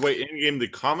 Hey, wait, Endgame the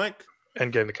comic?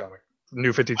 Endgame the comic.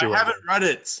 New 52. I haven't read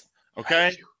it.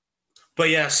 Okay. But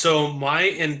yeah, so my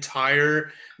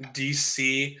entire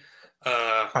DC.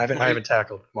 I haven't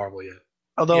tackled Marvel yet.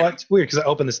 Although it's weird because I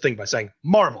opened this thing by saying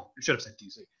Marvel. You should have said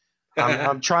DC.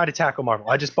 I'm trying to tackle Marvel.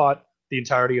 I just bought the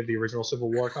entirety of the original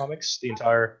Civil War comics, the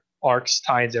entire arcs,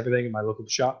 tie-ins, everything in my local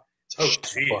shop.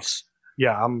 Jeez.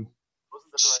 Yeah, I'm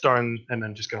starting and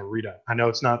then just gonna read it. I know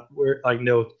it's not where I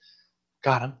know.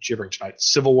 God, I'm gibbering tonight.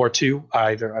 Civil War 2,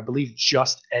 I believe,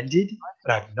 just ended,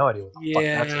 but I have no idea what the fuck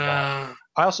that's about.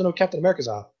 I also know Captain America's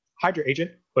a Hydra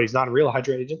agent, but he's not a real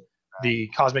Hydra agent. The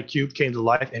Cosmic Cube came to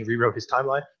life and rewrote his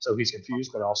timeline, so he's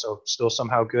confused, but also still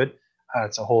somehow good.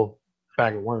 It's a whole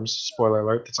bag of worms. Spoiler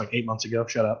alert. It's like 8 months ago.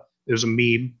 Shut up. It was a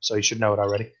meme, so you should know it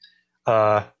already.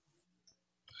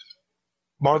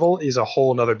 Marvel is a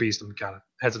whole nother beast I'm kind of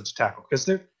hesitant to tackle because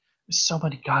there's so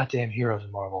many goddamn heroes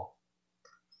in Marvel.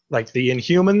 Like the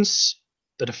Inhumans,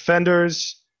 the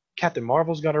Defenders, Captain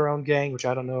Marvel's got her own gang, which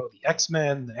I don't know. The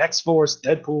X-Men, the X-Force,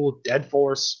 Deadpool, Dead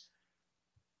Force.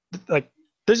 Like,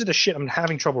 these are the shit I'm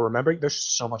having trouble remembering. There's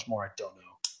so much more I don't know.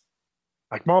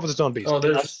 Like, Marvel's its own beast. Oh,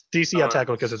 there's DC I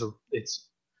tackle because it's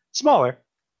smaller,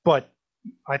 but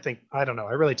I don't know.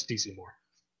 I relate to DC more.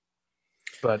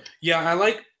 But yeah, I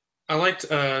liked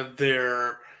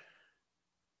their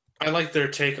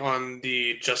take on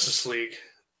the Justice League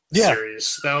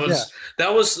series.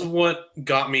 That was what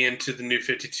got me into the New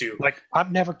 52. Like,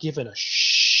 I've never given a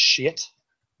shit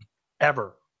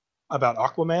ever about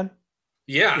Aquaman.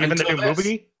 Yeah, even the new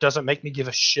movie doesn't make me give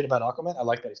a shit about Aquaman. I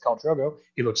like that he's called Drogo.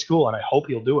 He looks cool, and I hope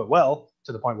he'll do it well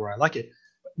to the point where I like it.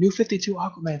 But New 52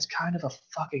 Aquaman's kind of a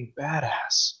fucking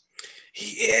badass.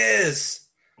 He is.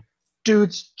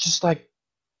 Dude's just like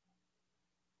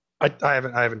I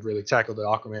haven't really tackled the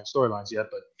Aquaman storylines yet,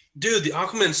 but dude, the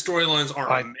Aquaman storylines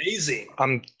are amazing.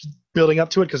 I'm building up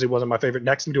to it because it wasn't my favorite.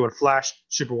 Next, I'm doing Flash,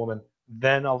 Superwoman.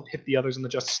 Then I'll hit the others in the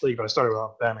Justice League. But I started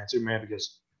with Batman, Superman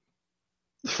because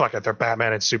fuck it, they're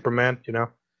Batman and Superman.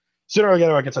 Sooner or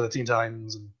later I get to the Teen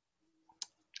Titans and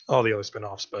all the other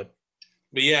spinoffs. But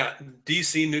yeah,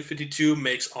 DC New 52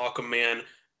 makes Aquaman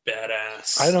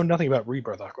badass. I know nothing about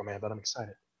Rebirth Aquaman, but I'm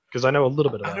excited because I know a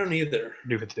little bit about. I don't either.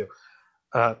 New 52.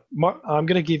 I'm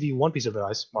going to give you one piece of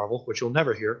advice, Marvel, which you'll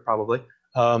never hear, probably.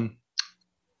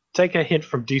 Take a hint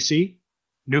from DC,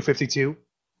 New 52,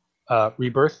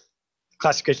 Rebirth.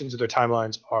 Classifications of their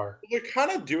timelines are... They're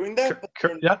kind of doing that.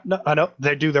 Yeah, no, I know.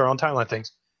 They do their own timeline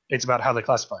things. It's about how they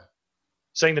classify it.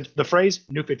 Saying that the phrase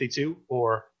New 52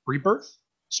 or Rebirth,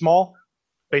 small,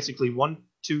 basically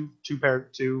two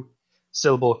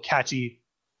syllable, catchy,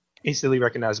 instantly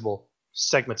recognizable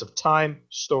segments of time,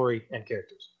 story, and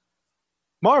characters.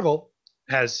 Marvel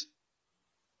has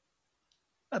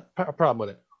A problem with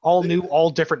it. All new, all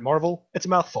different Marvel. It's a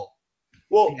mouthful.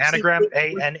 Well, The anagram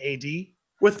ANAD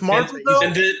with Marvel though,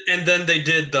 and then they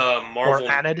did the Marvel.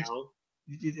 or ANAD. Now.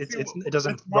 It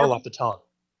doesn't with Marvel- roll off the tongue.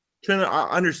 I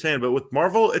understand, but with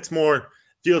Marvel, it's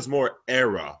feels more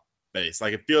era based.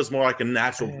 Like it feels more like a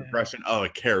natural progression of a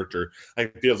character.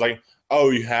 Like it feels like, oh,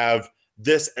 you have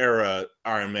this era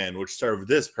Iron Man, which served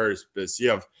this purpose. You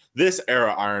have this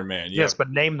era Iron Man. Yes, but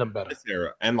name them better. This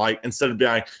era, and like instead of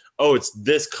being like, oh, it's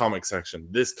this comic section,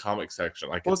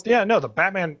 like Well, yeah, no, the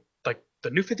Batman, like the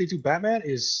New 52 Batman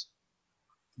is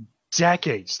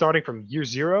decades, starting from year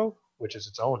 0, which is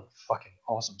its own fucking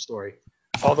awesome story,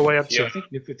 all the way up to I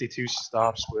think New 52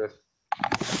 stops with.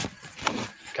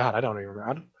 God, I don't even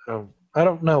remember. I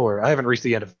don't know where. I haven't reached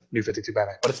the end of New 52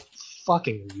 Batman, but it's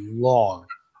fucking long,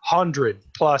 100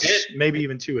 plus, maybe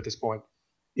even 2 at this point,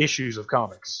 issues of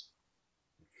comics.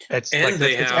 It's and like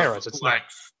they it's have eras. It's like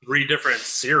 3 different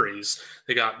series.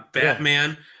 They got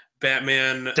Batman,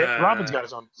 Robin's got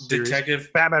his own series. Detective.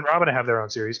 Batman, Robin have their own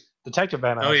series. Detective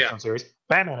Batman has its own series.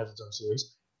 Batman has its own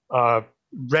series.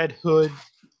 Red Hood,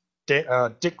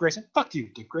 Dick Grayson. Fuck you,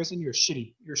 Dick Grayson. You're a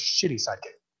shitty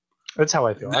sidekick. That's how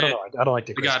I feel. I don't know. I don't like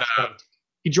Dick Grayson.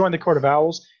 He joined the Court of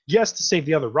Owls, yes, to save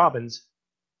the other Robins,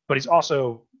 but he's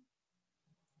also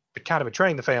kind of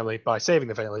betraying the family by saving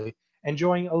the family and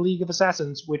joining a League of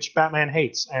Assassins, which Batman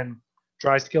hates and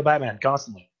tries to kill Batman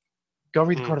constantly. Go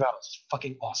read the Court of Owls. It's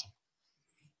fucking awesome.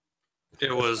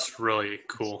 It was really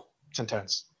cool. It's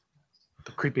intense.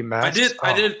 The creepy masks.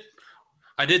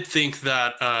 I did think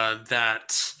that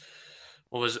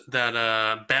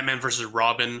Batman versus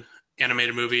Robin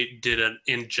animated movie did an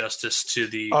injustice to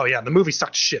the. Oh yeah, the movie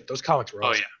sucked shit. Those comics were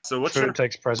awesome. Oh yeah. So what's Twitter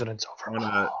takes precedence over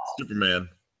Superman?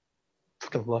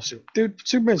 Fucking love Superman. Dude,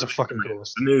 Superman's a fucking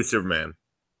coolest. The new Superman.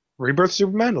 Rebirth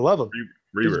Superman, I love him.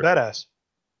 He's badass.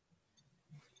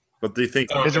 What do you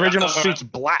think? His original suit's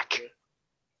black. He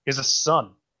has a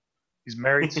son. He's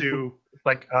married to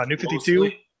New 52.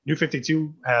 Mostly. New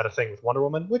 52 had a thing with Wonder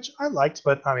Woman, which I liked,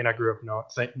 but I mean, I grew up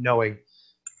knowing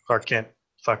Clark Kent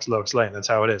fucks Lois Lane. That's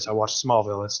how it is. I watched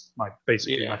Smallville. That's my first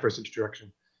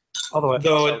introduction. Although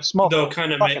Smallville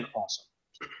kind of fucking awesome.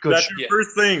 Good That's show. your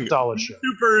first thing. Solid show.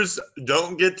 Supers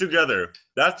don't get together.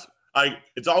 That's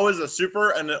it's always a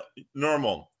super and a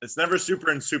normal. It's never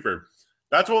super and super.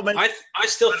 That's what makes. I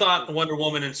still thought Wonder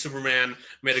Woman and Superman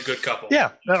made a good couple.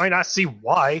 Yeah, I mean, I see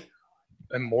why.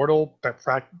 Immortal,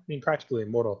 practically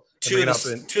immortal. Two of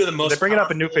the most. They bring it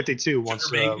up in New 52 once.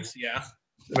 Yeah.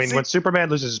 I mean, when Superman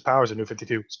loses his powers in New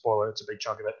 52, spoiler, it's a big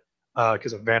chunk of it,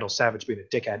 because of Vandal Savage being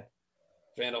a dickhead.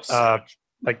 Vandal Savage.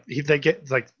 They get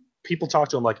people talk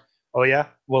to him like, oh yeah,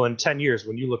 well in 10 years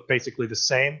when you look basically the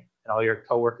same and all your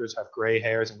coworkers have gray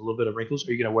hairs and a little bit of wrinkles,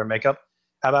 are you going to wear makeup?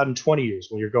 How about in 20 years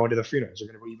when you're going to the funerals? You're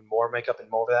going to wear even more makeup and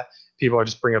more of that? People are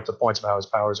just bringing up the points of how his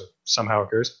powers somehow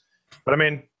occurs. But I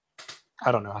mean,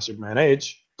 I don't know how Superman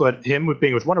aged, but him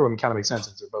being with Wonder Woman kind of makes sense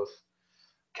since they're both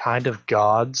kind of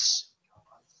gods.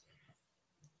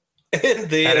 And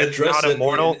they address not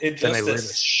immortal, it in then they live a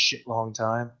Injustice. shit long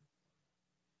time.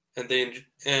 And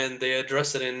they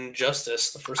address it in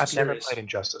Injustice, the first I've series. never played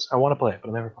Injustice. I want to play it, but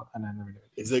I never did.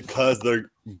 Is it because they're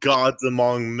gods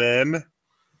among men?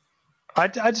 I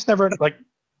just never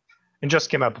Injustice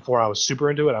came out before I was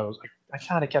super into it. I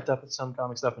kind of kept up with some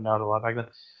comic stuff, and not a lot back then.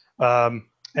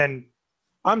 And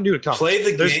I'm new to comics. Play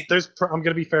the game. I'm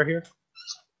gonna be fair here.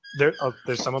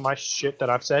 There's some of my shit that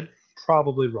I've said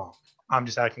probably wrong. I'm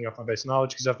just acting off my base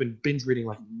knowledge because I've been binge reading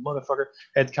like a motherfucker.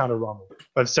 It's kind of wrong. If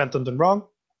I've sent something wrong,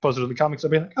 posted to the comics, I'll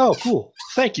be like, oh, cool.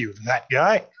 Thank you, that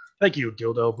guy. Thank you,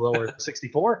 Dildo Blower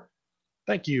 64.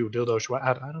 Thank you, Dildo Schwa.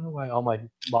 I don't know why all my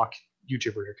mock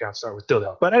YouTuber accounts start with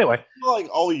Dildo. But anyway. I feel like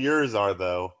all yours are,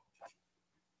 though.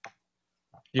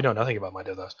 You know nothing about my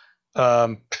dildos.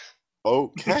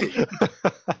 Okay.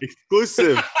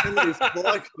 Exclusive Henry's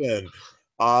collection.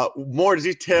 More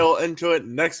detail into it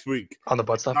next week. On the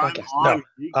Butt Stuff podcast. No.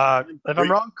 If I'm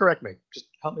wrong, correct me. Just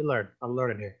help me learn. I'm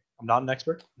learning here. I'm not an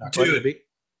expert. Not quite to be.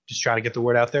 Just trying to get the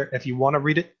word out there. If you want to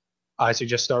read it, I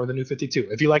suggest start with the New 52.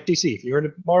 If you like DC, if you're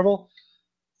into Marvel,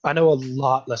 I know a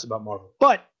lot less about Marvel.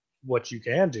 But what you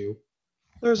can do,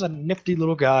 there's a nifty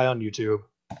little guy on YouTube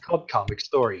called Comic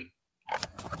Historian.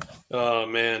 Oh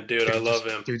man, dude, I love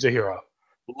him. Dude's a hero.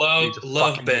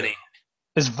 Love Benny. Hero.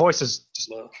 His voice is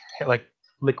just like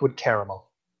liquid caramel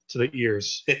to the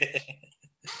ears.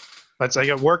 That's like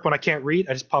at work when I can't read,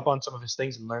 I just pop on some of his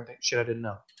things and learn shit I didn't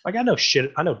know. Like I know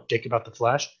shit. I know dick about the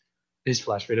Flash. His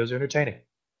Flash videos are entertaining.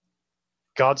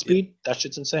 Godspeed, that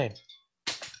shit's insane.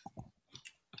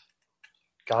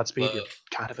 Godspeed, you're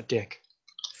kind of a dick.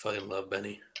 Fucking love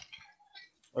Benny.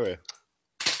 Okay.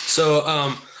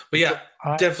 So, But yeah,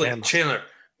 I definitely, am- Chandler,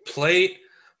 play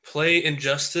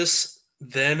Injustice,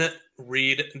 then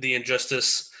read the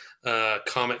Injustice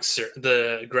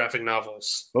the graphic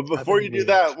novels. But before you do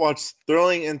that, watch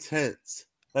Thrilling Intense.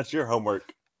 That's your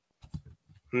homework.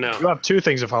 No, You have 2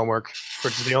 things of homework,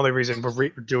 which is the only reason we're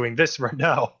doing this right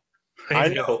now. I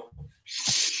know.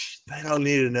 They don't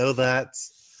need to know that.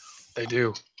 They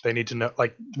do. They need to know.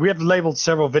 Like, we have labeled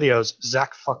several videos.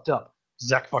 Zach fucked up.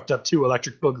 Zach fucked up 2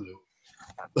 Electric Boogaloo.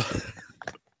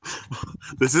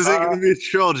 This isn't going to be a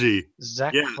trilogy.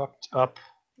 Zach Yeah. fucked up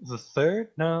the 3rd?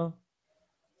 No.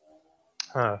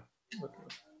 Huh. What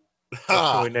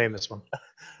can we name this one?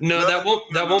 No, No, that won't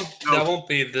no.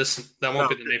 be this. That won't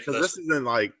be the name for Because this. this isn't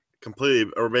like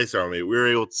completely or based on me. We were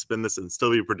able to spin this and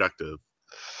still be productive.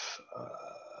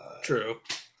 True.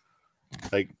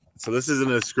 So this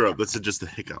isn't a screw up. This is just a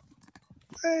hiccup.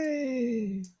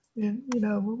 Hey, and,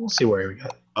 we'll see where we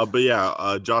go. But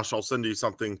yeah, Josh, I'll send you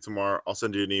something tomorrow. I'll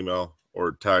send you an email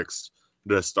or text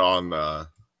just on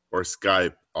or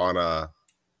Skype on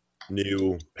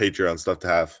new Patreon stuff to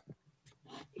have.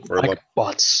 Like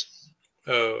butts.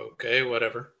 Okay,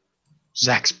 whatever.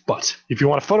 Zach's butt. If you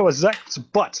want a photo of Zach's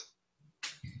butt.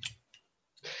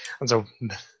 And so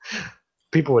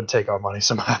people would take our money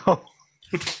somehow.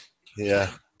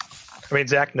 Yeah. I mean,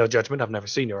 Zach, no judgment. I've never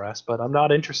seen your ass, but I'm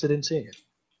not interested in seeing it.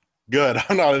 Good.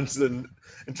 I'm not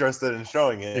interested in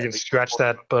showing it. You can scratch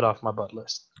that butt off my butt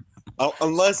list.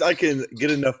 Unless I can get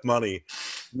enough money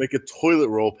to make a toilet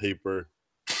roll paper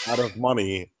out of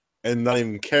money and not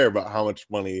even care about how much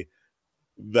money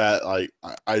that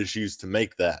I just use to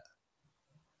make that.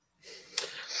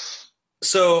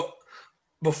 So,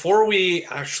 before we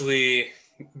actually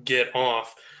get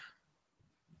off,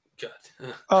 God.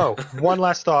 Oh, one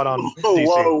last thought on DC.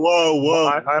 Whoa.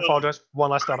 I apologize. One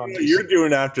last thought on DC. You're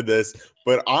doing after this,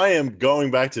 but I am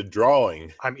going back to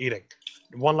drawing. I'm eating.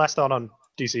 One last thought on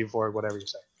DC before whatever you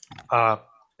say.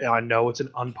 I know it's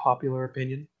an unpopular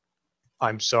opinion.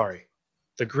 I'm sorry.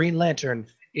 The Green Lantern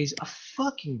is a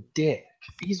fucking dick.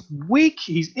 He's weak.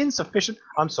 He's insufficient.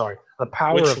 I'm sorry. The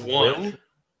power Which of one? will.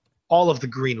 All of the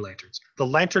Green Lanterns. The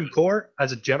Lantern Corps,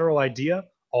 as a general idea,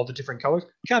 all the different colors,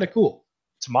 kind of cool.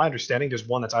 To my understanding, there's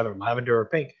one that's either lavender or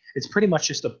pink. It's pretty much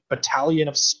just a battalion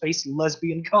of space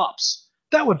lesbian cops.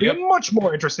 That would be a much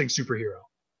more interesting superhero.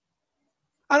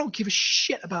 I don't give a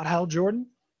shit about Hal Jordan.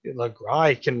 Like,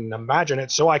 I can imagine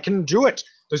it, so I can do it.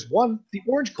 There's one, the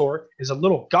Orange Corps is a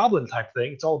little goblin type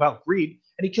thing. It's all about greed,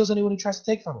 and he kills anyone who tries to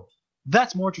take from him.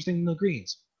 That's more interesting than the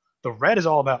Greens. The Red is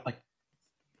all about, like,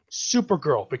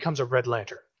 Supergirl becomes a Red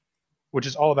Lantern, which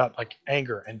is all about, like,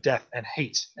 anger and death and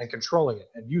hate and controlling it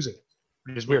and using it.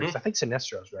 Which is weird, because I think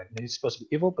Sinestro's red, and he's supposed to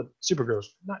be evil, but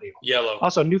Supergirl's not evil. Yellow.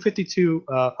 Also, New 52,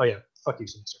 oh yeah, fuck you,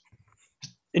 Sinestro.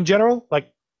 In general,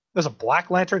 like, there's a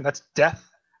Black Lantern, that's death.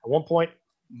 At one point,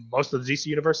 most of the DC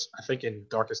universe, I think in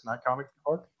Darkest Night comic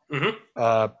arc,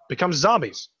 becomes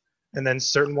zombies. And then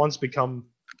certain ones become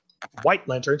White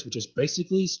Lanterns, which is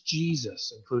basically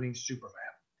Jesus, including Superman.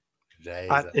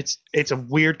 It's a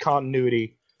weird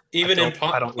continuity. Even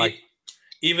Imposter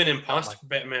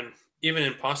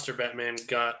Batman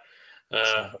got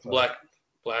black.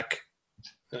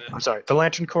 I'm sorry. The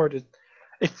Lantern Corps.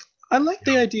 I like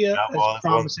the idea as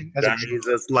promising as a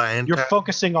Jesus Lantern. You're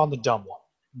focusing on the dumb one.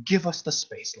 Give us the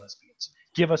space lesbians.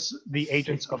 Give us the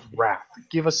agents of wrath.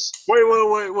 Give us Wait.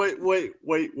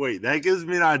 That gives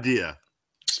me an idea.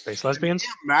 Space lesbians.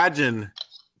 Imagine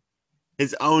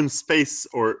his own space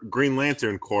or Green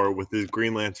Lantern Corps with his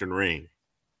Green Lantern ring.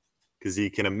 Because he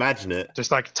can imagine it.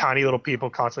 Just like tiny little people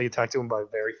constantly attacked him by a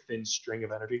very thin string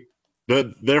of energy.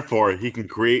 But therefore, he can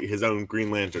create his own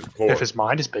Green Lantern Corps. If his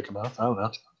mind is big enough, I don't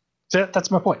know. So that's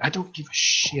my point. I don't give a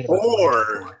shit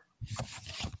about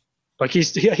like he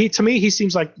to me, he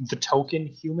seems like the token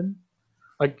human.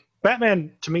 Like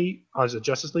Batman, to me, as a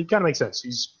Justice League, kind of makes sense.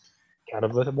 He's kind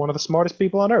of one of the smartest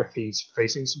people on Earth. He's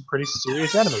facing some pretty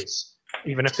serious enemies.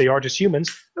 Even if they are just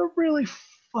humans, they're really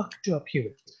fucked up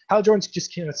humans. Hal Jordan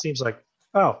just kind of seems like,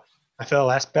 oh, I fell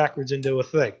ass backwards into a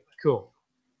thing. Cool.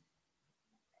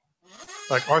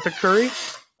 Like Arthur Curry,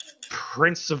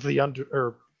 Prince of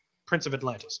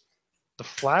Atlantis. The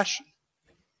Flash,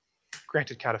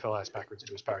 granted, kind of fell ass backwards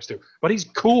into his powers too, but he's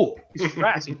cool. He's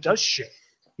fast. He does shit.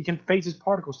 He can phase his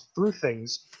particles through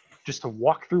things just to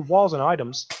walk through walls and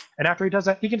items, and after he does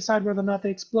that, he can decide whether or not they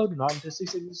explode or not and to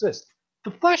cease to exist.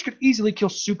 The Flash could easily kill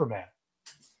Superman.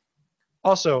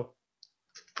 Also,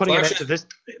 putting an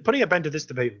end to this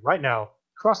debate right now,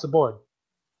 across the board,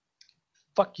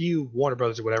 fuck you, Warner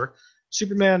Brothers or whatever.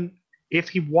 Superman, if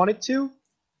he wanted to,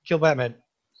 kill Batman,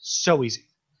 so easy.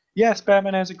 Yes,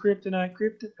 Batman has a kryptonite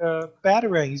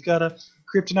batarang. He's got a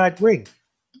kryptonite ring.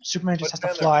 Superman just But has to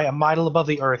Chandler- fly a mile above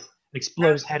the earth and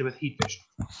explode his head with heat vision.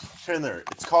 Chandler,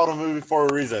 it's called a movie for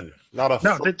a reason, not a.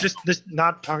 No, just this.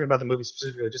 Not talking about the movie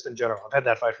specifically, just in general. I've had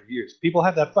that fight for years. People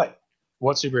have that fight.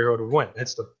 What superhero would win?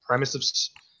 It's the premise of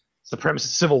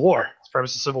Civil War. It's the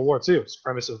premise of Civil War too. It's the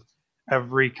premise of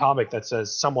every comic that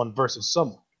says someone versus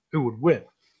someone. Who would win?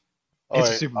 It's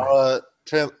a Superman.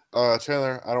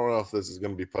 Chandler, I don't know if this is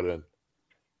going to be put in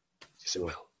Yes, it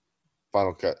will.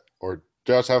 Final Cut. Or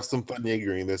Josh, have some fun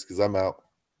Jaegering this because I'm out.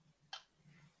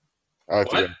 I have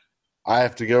to What? go. I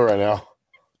have to go right now.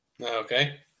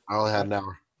 Okay. I only had an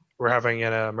hour. We're having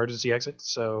an emergency exit,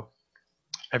 so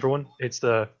everyone, what's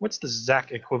the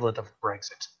Zach equivalent of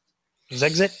Brexit?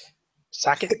 Zexit?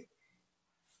 Sack it?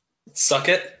 Suck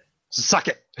it. Suck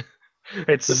it.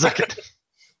 It's Zuck it.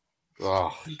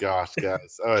 Oh gosh,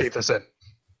 guys. All right, Keep this in.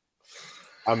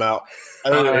 I'm out.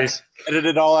 Anyways, Edit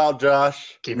it all out,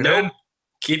 Josh. keep it Nope. in.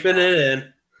 Keeping it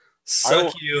in. Suck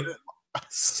will- you.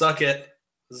 Suck it.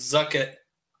 Zuck it.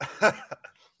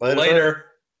 Later. Later.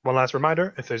 One last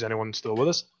reminder, if there's anyone still with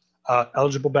us,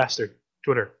 Eligible Bastard,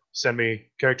 Twitter. Send me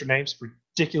character names,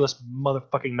 ridiculous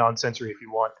motherfucking nonsensory if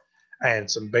you want, and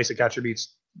some basic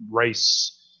attributes,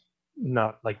 race,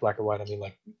 not like black or white, I mean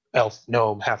like elf,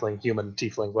 gnome, halfling, human,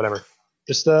 tiefling, whatever.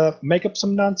 Just make up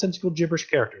some nonsensical gibberish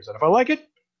characters, and if I like it,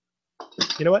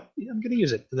 you know what? I'm going to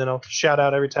use it, and then I'll shout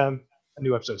out every time a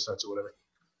new episode starts or whatever.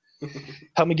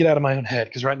 Help me get out of my own head,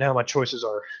 because right now my choices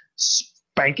are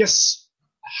Spankus,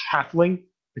 Halfling,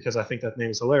 because I think that name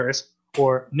is hilarious,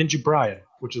 or Ninja Brian,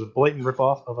 which is a blatant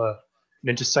ripoff of a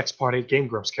Ninja Sex Party Game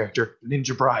Grumps character,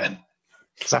 Ninja Brian.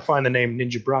 Because I find the name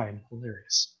Ninja Brian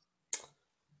hilarious.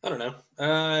 I don't know.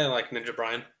 I like Ninja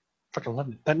Brian. Fucking love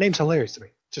it. That name's hilarious to me.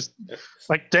 Just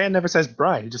like Dan never says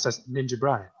Brian, he just says Ninja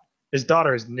Brian. His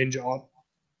daughter is Ninja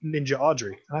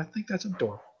Audrey, and I think that's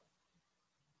adorable.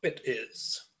 It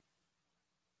is.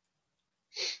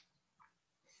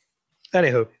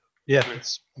 Anywho, yeah,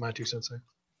 that's my 2 cents there.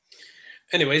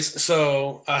 Anyways,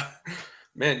 so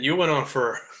man, you went on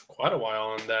for quite a while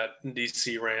on that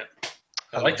DC rant.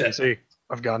 I like that. See,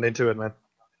 I've gotten into it, man.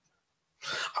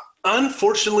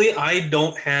 Unfortunately, I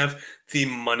don't have the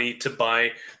money to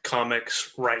buy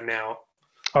comics right now.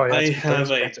 Oh, yeah, I it's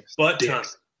have a expensive. butt ton.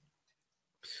 Dicks.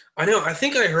 I know. I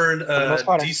think I heard For the most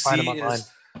part, I can find them DC online.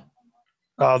 is.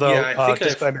 Although, Yeah, I think I've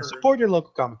disclaimer, heard- support your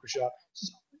local comic book shop.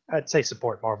 I'd say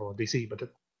support Marvel and DC, but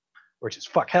which is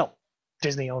fuck hell.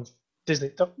 Disney owns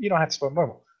Disney. You don't have to support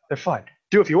Marvel. They're fine.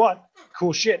 Do if you want.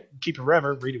 Cool shit. Keep it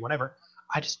forever. Read it whenever.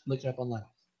 I just looked it up online.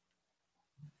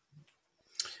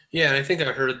 Yeah, and I think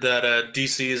I heard that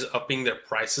DC is upping their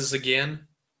prices again,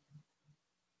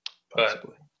 but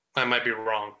Possibly. I might be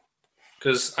wrong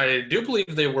because I do believe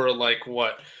they were like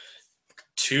what,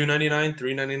 $2.99,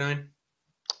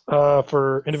 $3.99.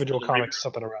 For individual For the comics, rebirth.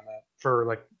 something around that. For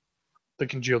like the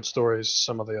congealed stories,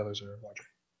 some of the others are larger.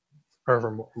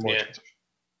 Or more Yeah. expensive.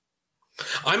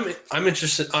 I'm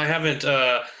interested. I haven't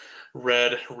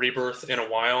read Rebirth in a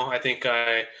while. I think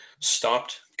I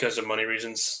stopped because of money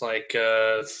reasons. Like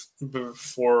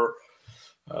before,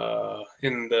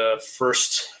 in the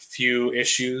first few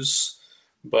issues,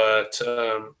 but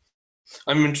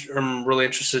I'm really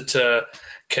interested to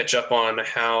catch up on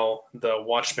how the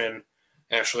Watchmen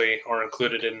actually are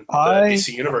included in the DC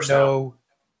universe now. No,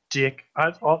 Dick.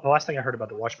 The last thing I heard about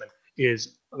the Watchmen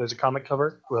is there's a comic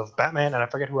cover with Batman, and I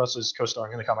forget who else is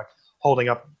co-starring in the comic, holding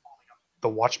up the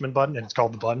Watchmen button, and it's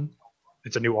called the button.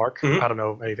 It's a new arc. Mhm. I don't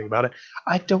know anything about it.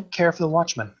 I don't care for the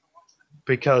Watchmen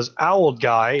because Owl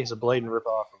Guy is a blatant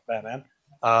ripoff of Batman.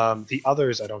 The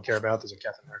others I don't care about. There's a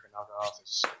Captain America knockoff.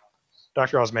 There's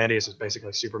Dr. Ozymandias is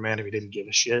basically Superman if he didn't give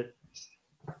a shit.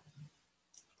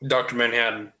 Dr.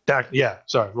 Manhattan.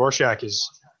 Rorschach is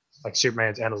like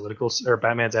Superman's analytical or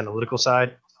Batman's analytical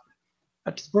side.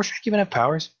 Does Rorschach even have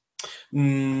powers?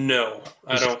 No,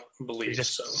 I He's- don't He's believe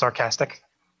just so. sarcastic.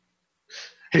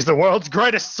 He's the world's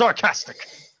greatest sarcastic.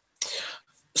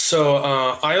 So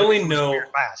I only know Wear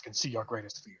a mask and see our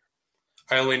greatest fear.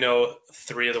 I only know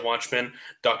 3 of the Watchmen: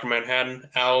 Doctor Manhattan,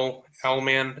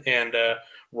 Owlman, and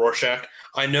Rorschach.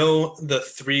 I know the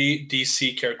 3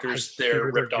 DC characters I they're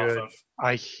hear they're ripped off good. of.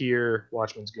 I hear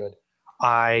Watchmen's good.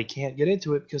 I can't get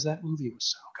into it because that movie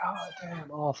was so goddamn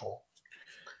awful.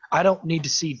 I don't need to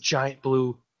see giant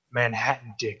blue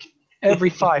Manhattan dick every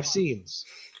 5 scenes.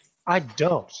 I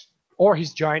don't. Or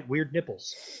his giant weird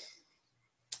nipples.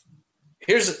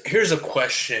 Here's a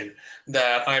question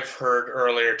that I've heard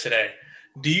earlier today.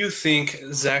 Do you think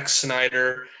Zack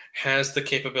Snyder has the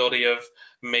capability of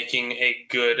making a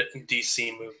good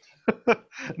DC movie?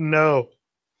 No.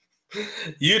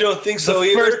 You don't think so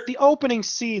either? The opening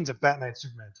scenes of Batman and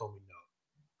Superman told me no.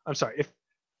 I'm sorry.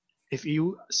 if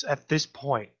you at this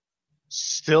point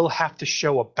still have to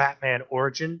show a Batman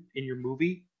origin in your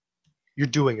movie, you're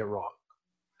doing it wrong.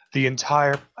 The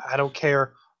entire I don't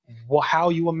care how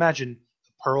you imagine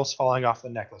the pearls falling off the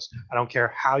necklace. I don't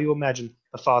care how you imagine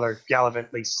the father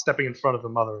gallantly stepping in front of the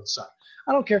mother and son.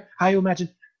 I don't care how you imagine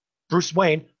Bruce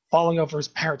Wayne falling over his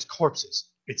parents' corpses.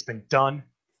 It's been done.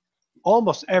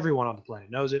 Almost everyone on the planet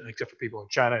knows it, except for people in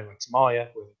China and like Somalia,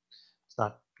 where it's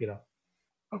not,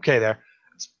 okay there.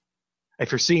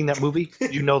 If you're seeing that movie,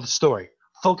 you know the story.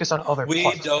 Focus on other We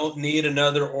parts. don't need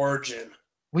another origin.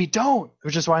 We don't,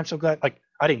 which is why I'm so glad. Like,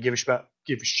 I didn't give a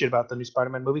shit about the new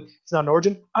Spider-Man movie. It's not an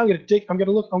origin. I'm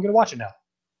gonna watch it now.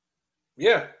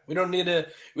 Yeah, we don't need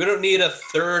a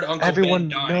third Uncle Everyone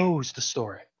Ben dying. knows the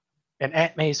story, and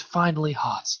Aunt May is finally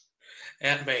hot.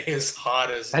 Aunt May is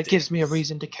hot as That gives me a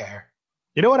reason to care.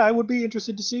 You know what I would be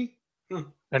interested to see,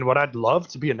 and what I'd love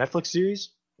to be a Netflix series?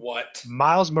 What?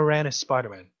 Miles Morales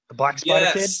Spider-Man, the Black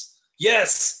Spider Kid,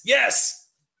 Yes.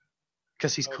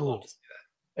 because he's I would love cool to see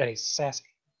that. and he's sassy.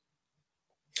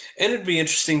 And it'd be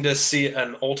interesting to see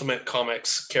an Ultimate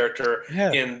Comics character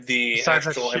Yeah. in the Besides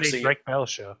that actual shitty MCU. Drake Bell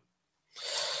show.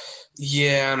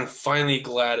 Yeah, I'm finally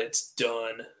glad it's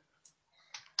done.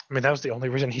 I mean, that was the only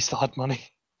reason he still had money.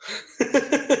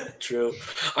 True.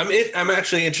 I'm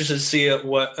actually interested to see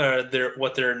what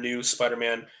their new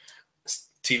Spider-Man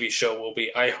TV show will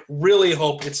be. I really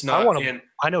hope it's not in.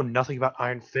 I know nothing about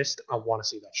Iron Fist. I want to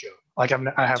see that show. Like I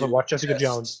haven't Dude, watched Jessica yes.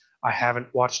 Jones. I haven't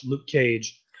watched Luke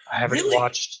Cage. I haven't Really?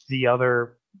 watched the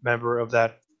other member of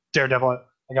that Daredevil.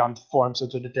 I got into forums so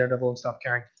to the Daredevil and stopped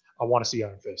caring. I want to see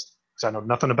Iron Fist because I know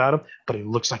nothing about him, but he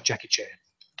looks like Jackie Chan.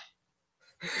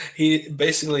 He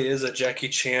basically is a Jackie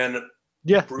Chan,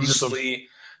 Yeah, he's Bruce just a Lee,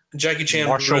 Jackie Chan,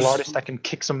 martial Bruce, artist that can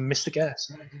kick some mystic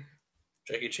ass.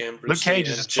 Jackie Chan, Luke Bruce Cage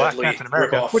Lee, is and just Black Jet Li Panther in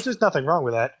America, ripoff. which is nothing wrong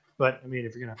with that. But I mean,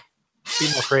 if you're gonna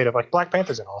be more creative, like Black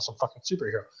Panther's an awesome fucking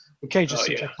superhero. Luke Cage just Oh,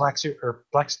 seems yeah. like black suit or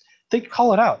black. They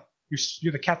call it out.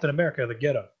 You're the Captain America of the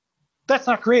ghetto. That's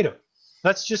not creative.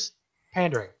 That's just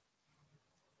pandering.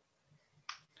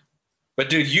 But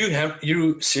dude,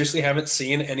 you seriously haven't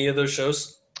seen any of those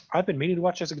shows? I've been meaning to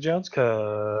watch Jessica Jones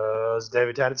because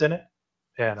David Tennant's in it,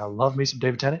 and I love me some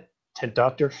David Tennant. 10th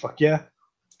Doctor, fuck yeah,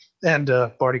 and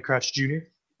Barty Crouch Jr.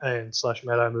 and /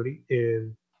 Mad Eye Moody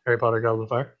in Harry Potter: Goblet of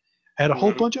Fire, and a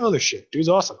whole Mhm. bunch of other shit. Dude's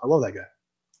awesome. I love that guy.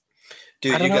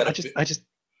 Dude, I don't you know. gotta. I just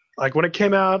like when it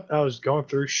came out. I was going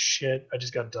through shit. I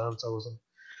just got done, so I wasn't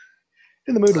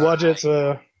in the mood to watch it.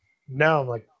 So now I'm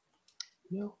like,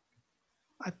 no,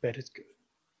 I bet it's good.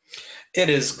 It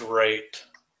is great.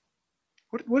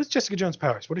 What is Jessica Jones'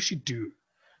 powers? What does she do?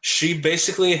 She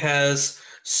basically has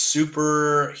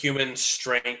superhuman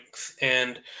strength,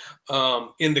 and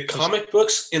in the comic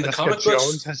books, Jessica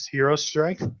Jones has hero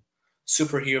strength.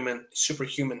 superhuman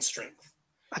strength.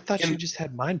 I thought she In- just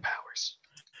had mind powers.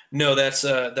 No, that's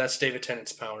David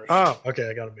Tennant's powers. Oh, okay,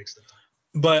 I got it mixed up.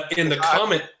 But in the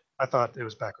comic, I thought it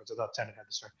was backwards. I thought Tennant had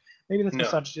the strength. Maybe that's No.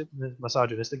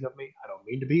 misogynistic of me. I don't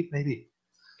mean to be. Maybe.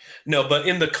 no, but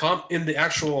in the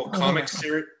actual comic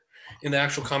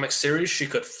series, she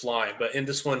could fly, but in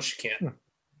this one, she can't.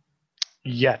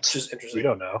 Yet. Which is interesting. We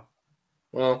don't know.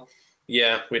 Well,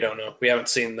 yeah, we don't know. We haven't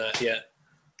seen that yet.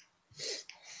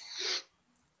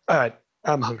 All right,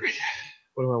 I'm hungry.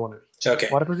 What do I want to? Okay.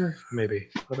 Whataburger? Maybe.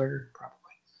 Whataburger? Probably.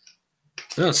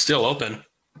 No, it's still open.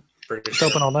 Pretty It's sure.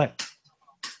 open all night.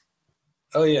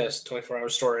 Oh yes, 24-hour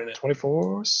store in it.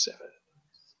 24/7.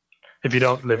 If you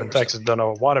don't live in Texas and don't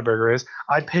know what Whataburger is,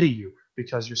 I pity you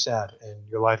because you're sad and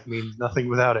your life means nothing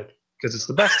without it because it's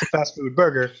the best fast food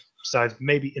burger besides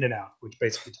maybe In-N-Out, which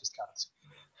basically just counts.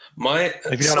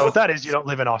 If you don't know what that is, you don't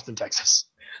live in Austin, Texas.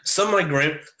 Some of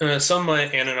my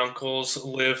aunt and uncles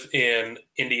live in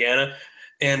Indiana,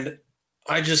 and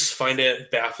I just find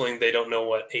it baffling they don't know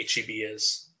what HEB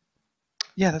is.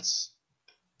 Yeah, that's.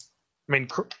 I mean,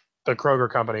 the Kroger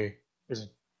company is a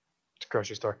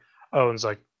grocery store. Owns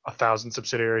like 1,000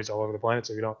 subsidiaries all over the planet.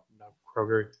 So if you don't know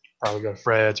Kroger, you probably go to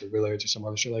Fred's or Willards or some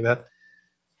other shit like that.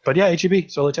 But yeah, HEB,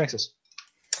 Solar, Texas.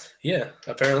 Yeah,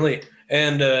 apparently.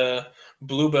 And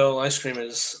Bluebell ice cream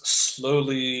is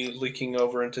slowly leaking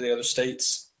over into the other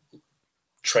states.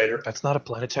 Traitor. That's not a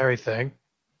planetary thing.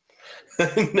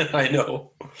 I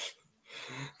know.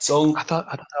 So I thought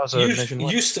that was a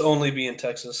nationwide. used to only be in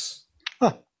Texas.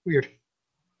 Huh, weird.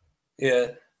 Yeah,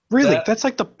 Really? That- That's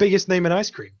like the biggest name in ice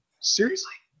cream.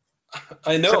 Seriously?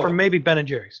 I know. Except for maybe Ben and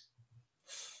Jerry's.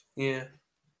 Yeah.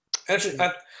 Actually,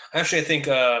 I think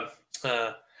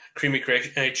Creamy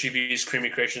Creation, HEB's Creamy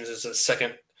Creations is the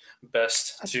second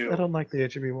best I to. don't like the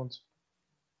HEB ones.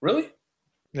 Really?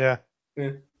 Yeah.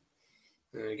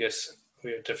 I guess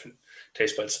we have different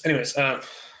taste buds. Anyways,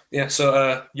 Yeah,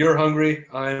 so you're hungry.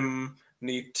 I'm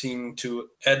needing to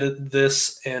edit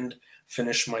this and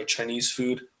finish my Chinese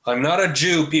food. I'm not a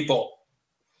Jew, people.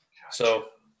 So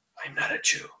I'm not a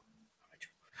Jew.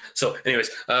 So, anyways,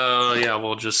 yeah,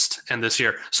 we'll just end this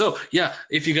here. So, yeah,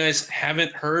 if you guys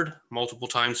haven't heard multiple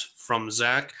times from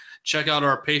Zach, check out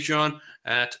our Patreon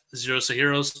at Zeros to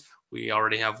Heroes. We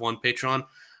already have one Patreon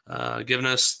giving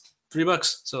us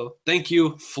 $3. So, thank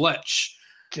you, Fletch.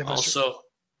 Also,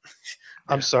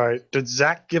 I'm sorry. Did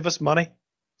Zach give us money?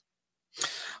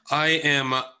 I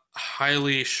am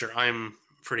highly sure. I'm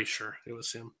pretty sure it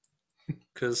was him.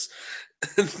 Because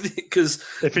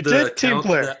if it did, team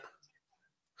player.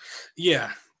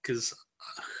 Yeah, because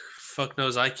fuck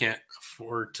knows I can't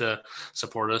afford to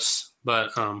support us.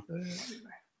 But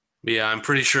yeah, I'm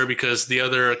pretty sure because the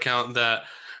other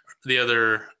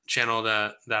channel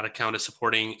that account is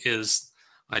supporting is,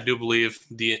 I do believe,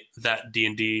 that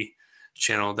D&D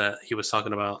channel that he was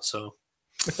talking about. So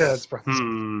yeah, that's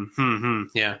probably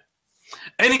yeah.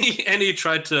 And he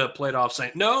tried to play it off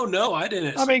saying, no, I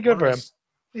didn't. I mean, good for him.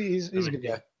 He's a good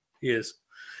guy. He is.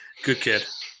 Good kid.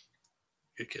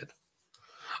 Good kid.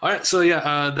 All right, so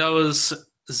yeah, that was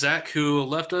Zach who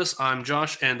left us. I'm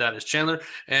Josh, and that is Chandler.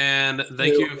 And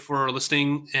thank you for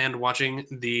listening and watching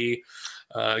the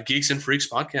Geeks and Freaks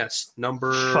podcast.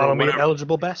 Follow me,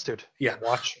 Eligible Bastard. Yeah.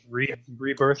 Watch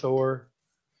Rebirth or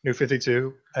New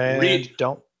 52, and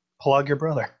don't plug your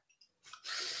brother.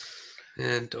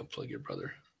 And don't plug your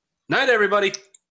brother. Night, everybody.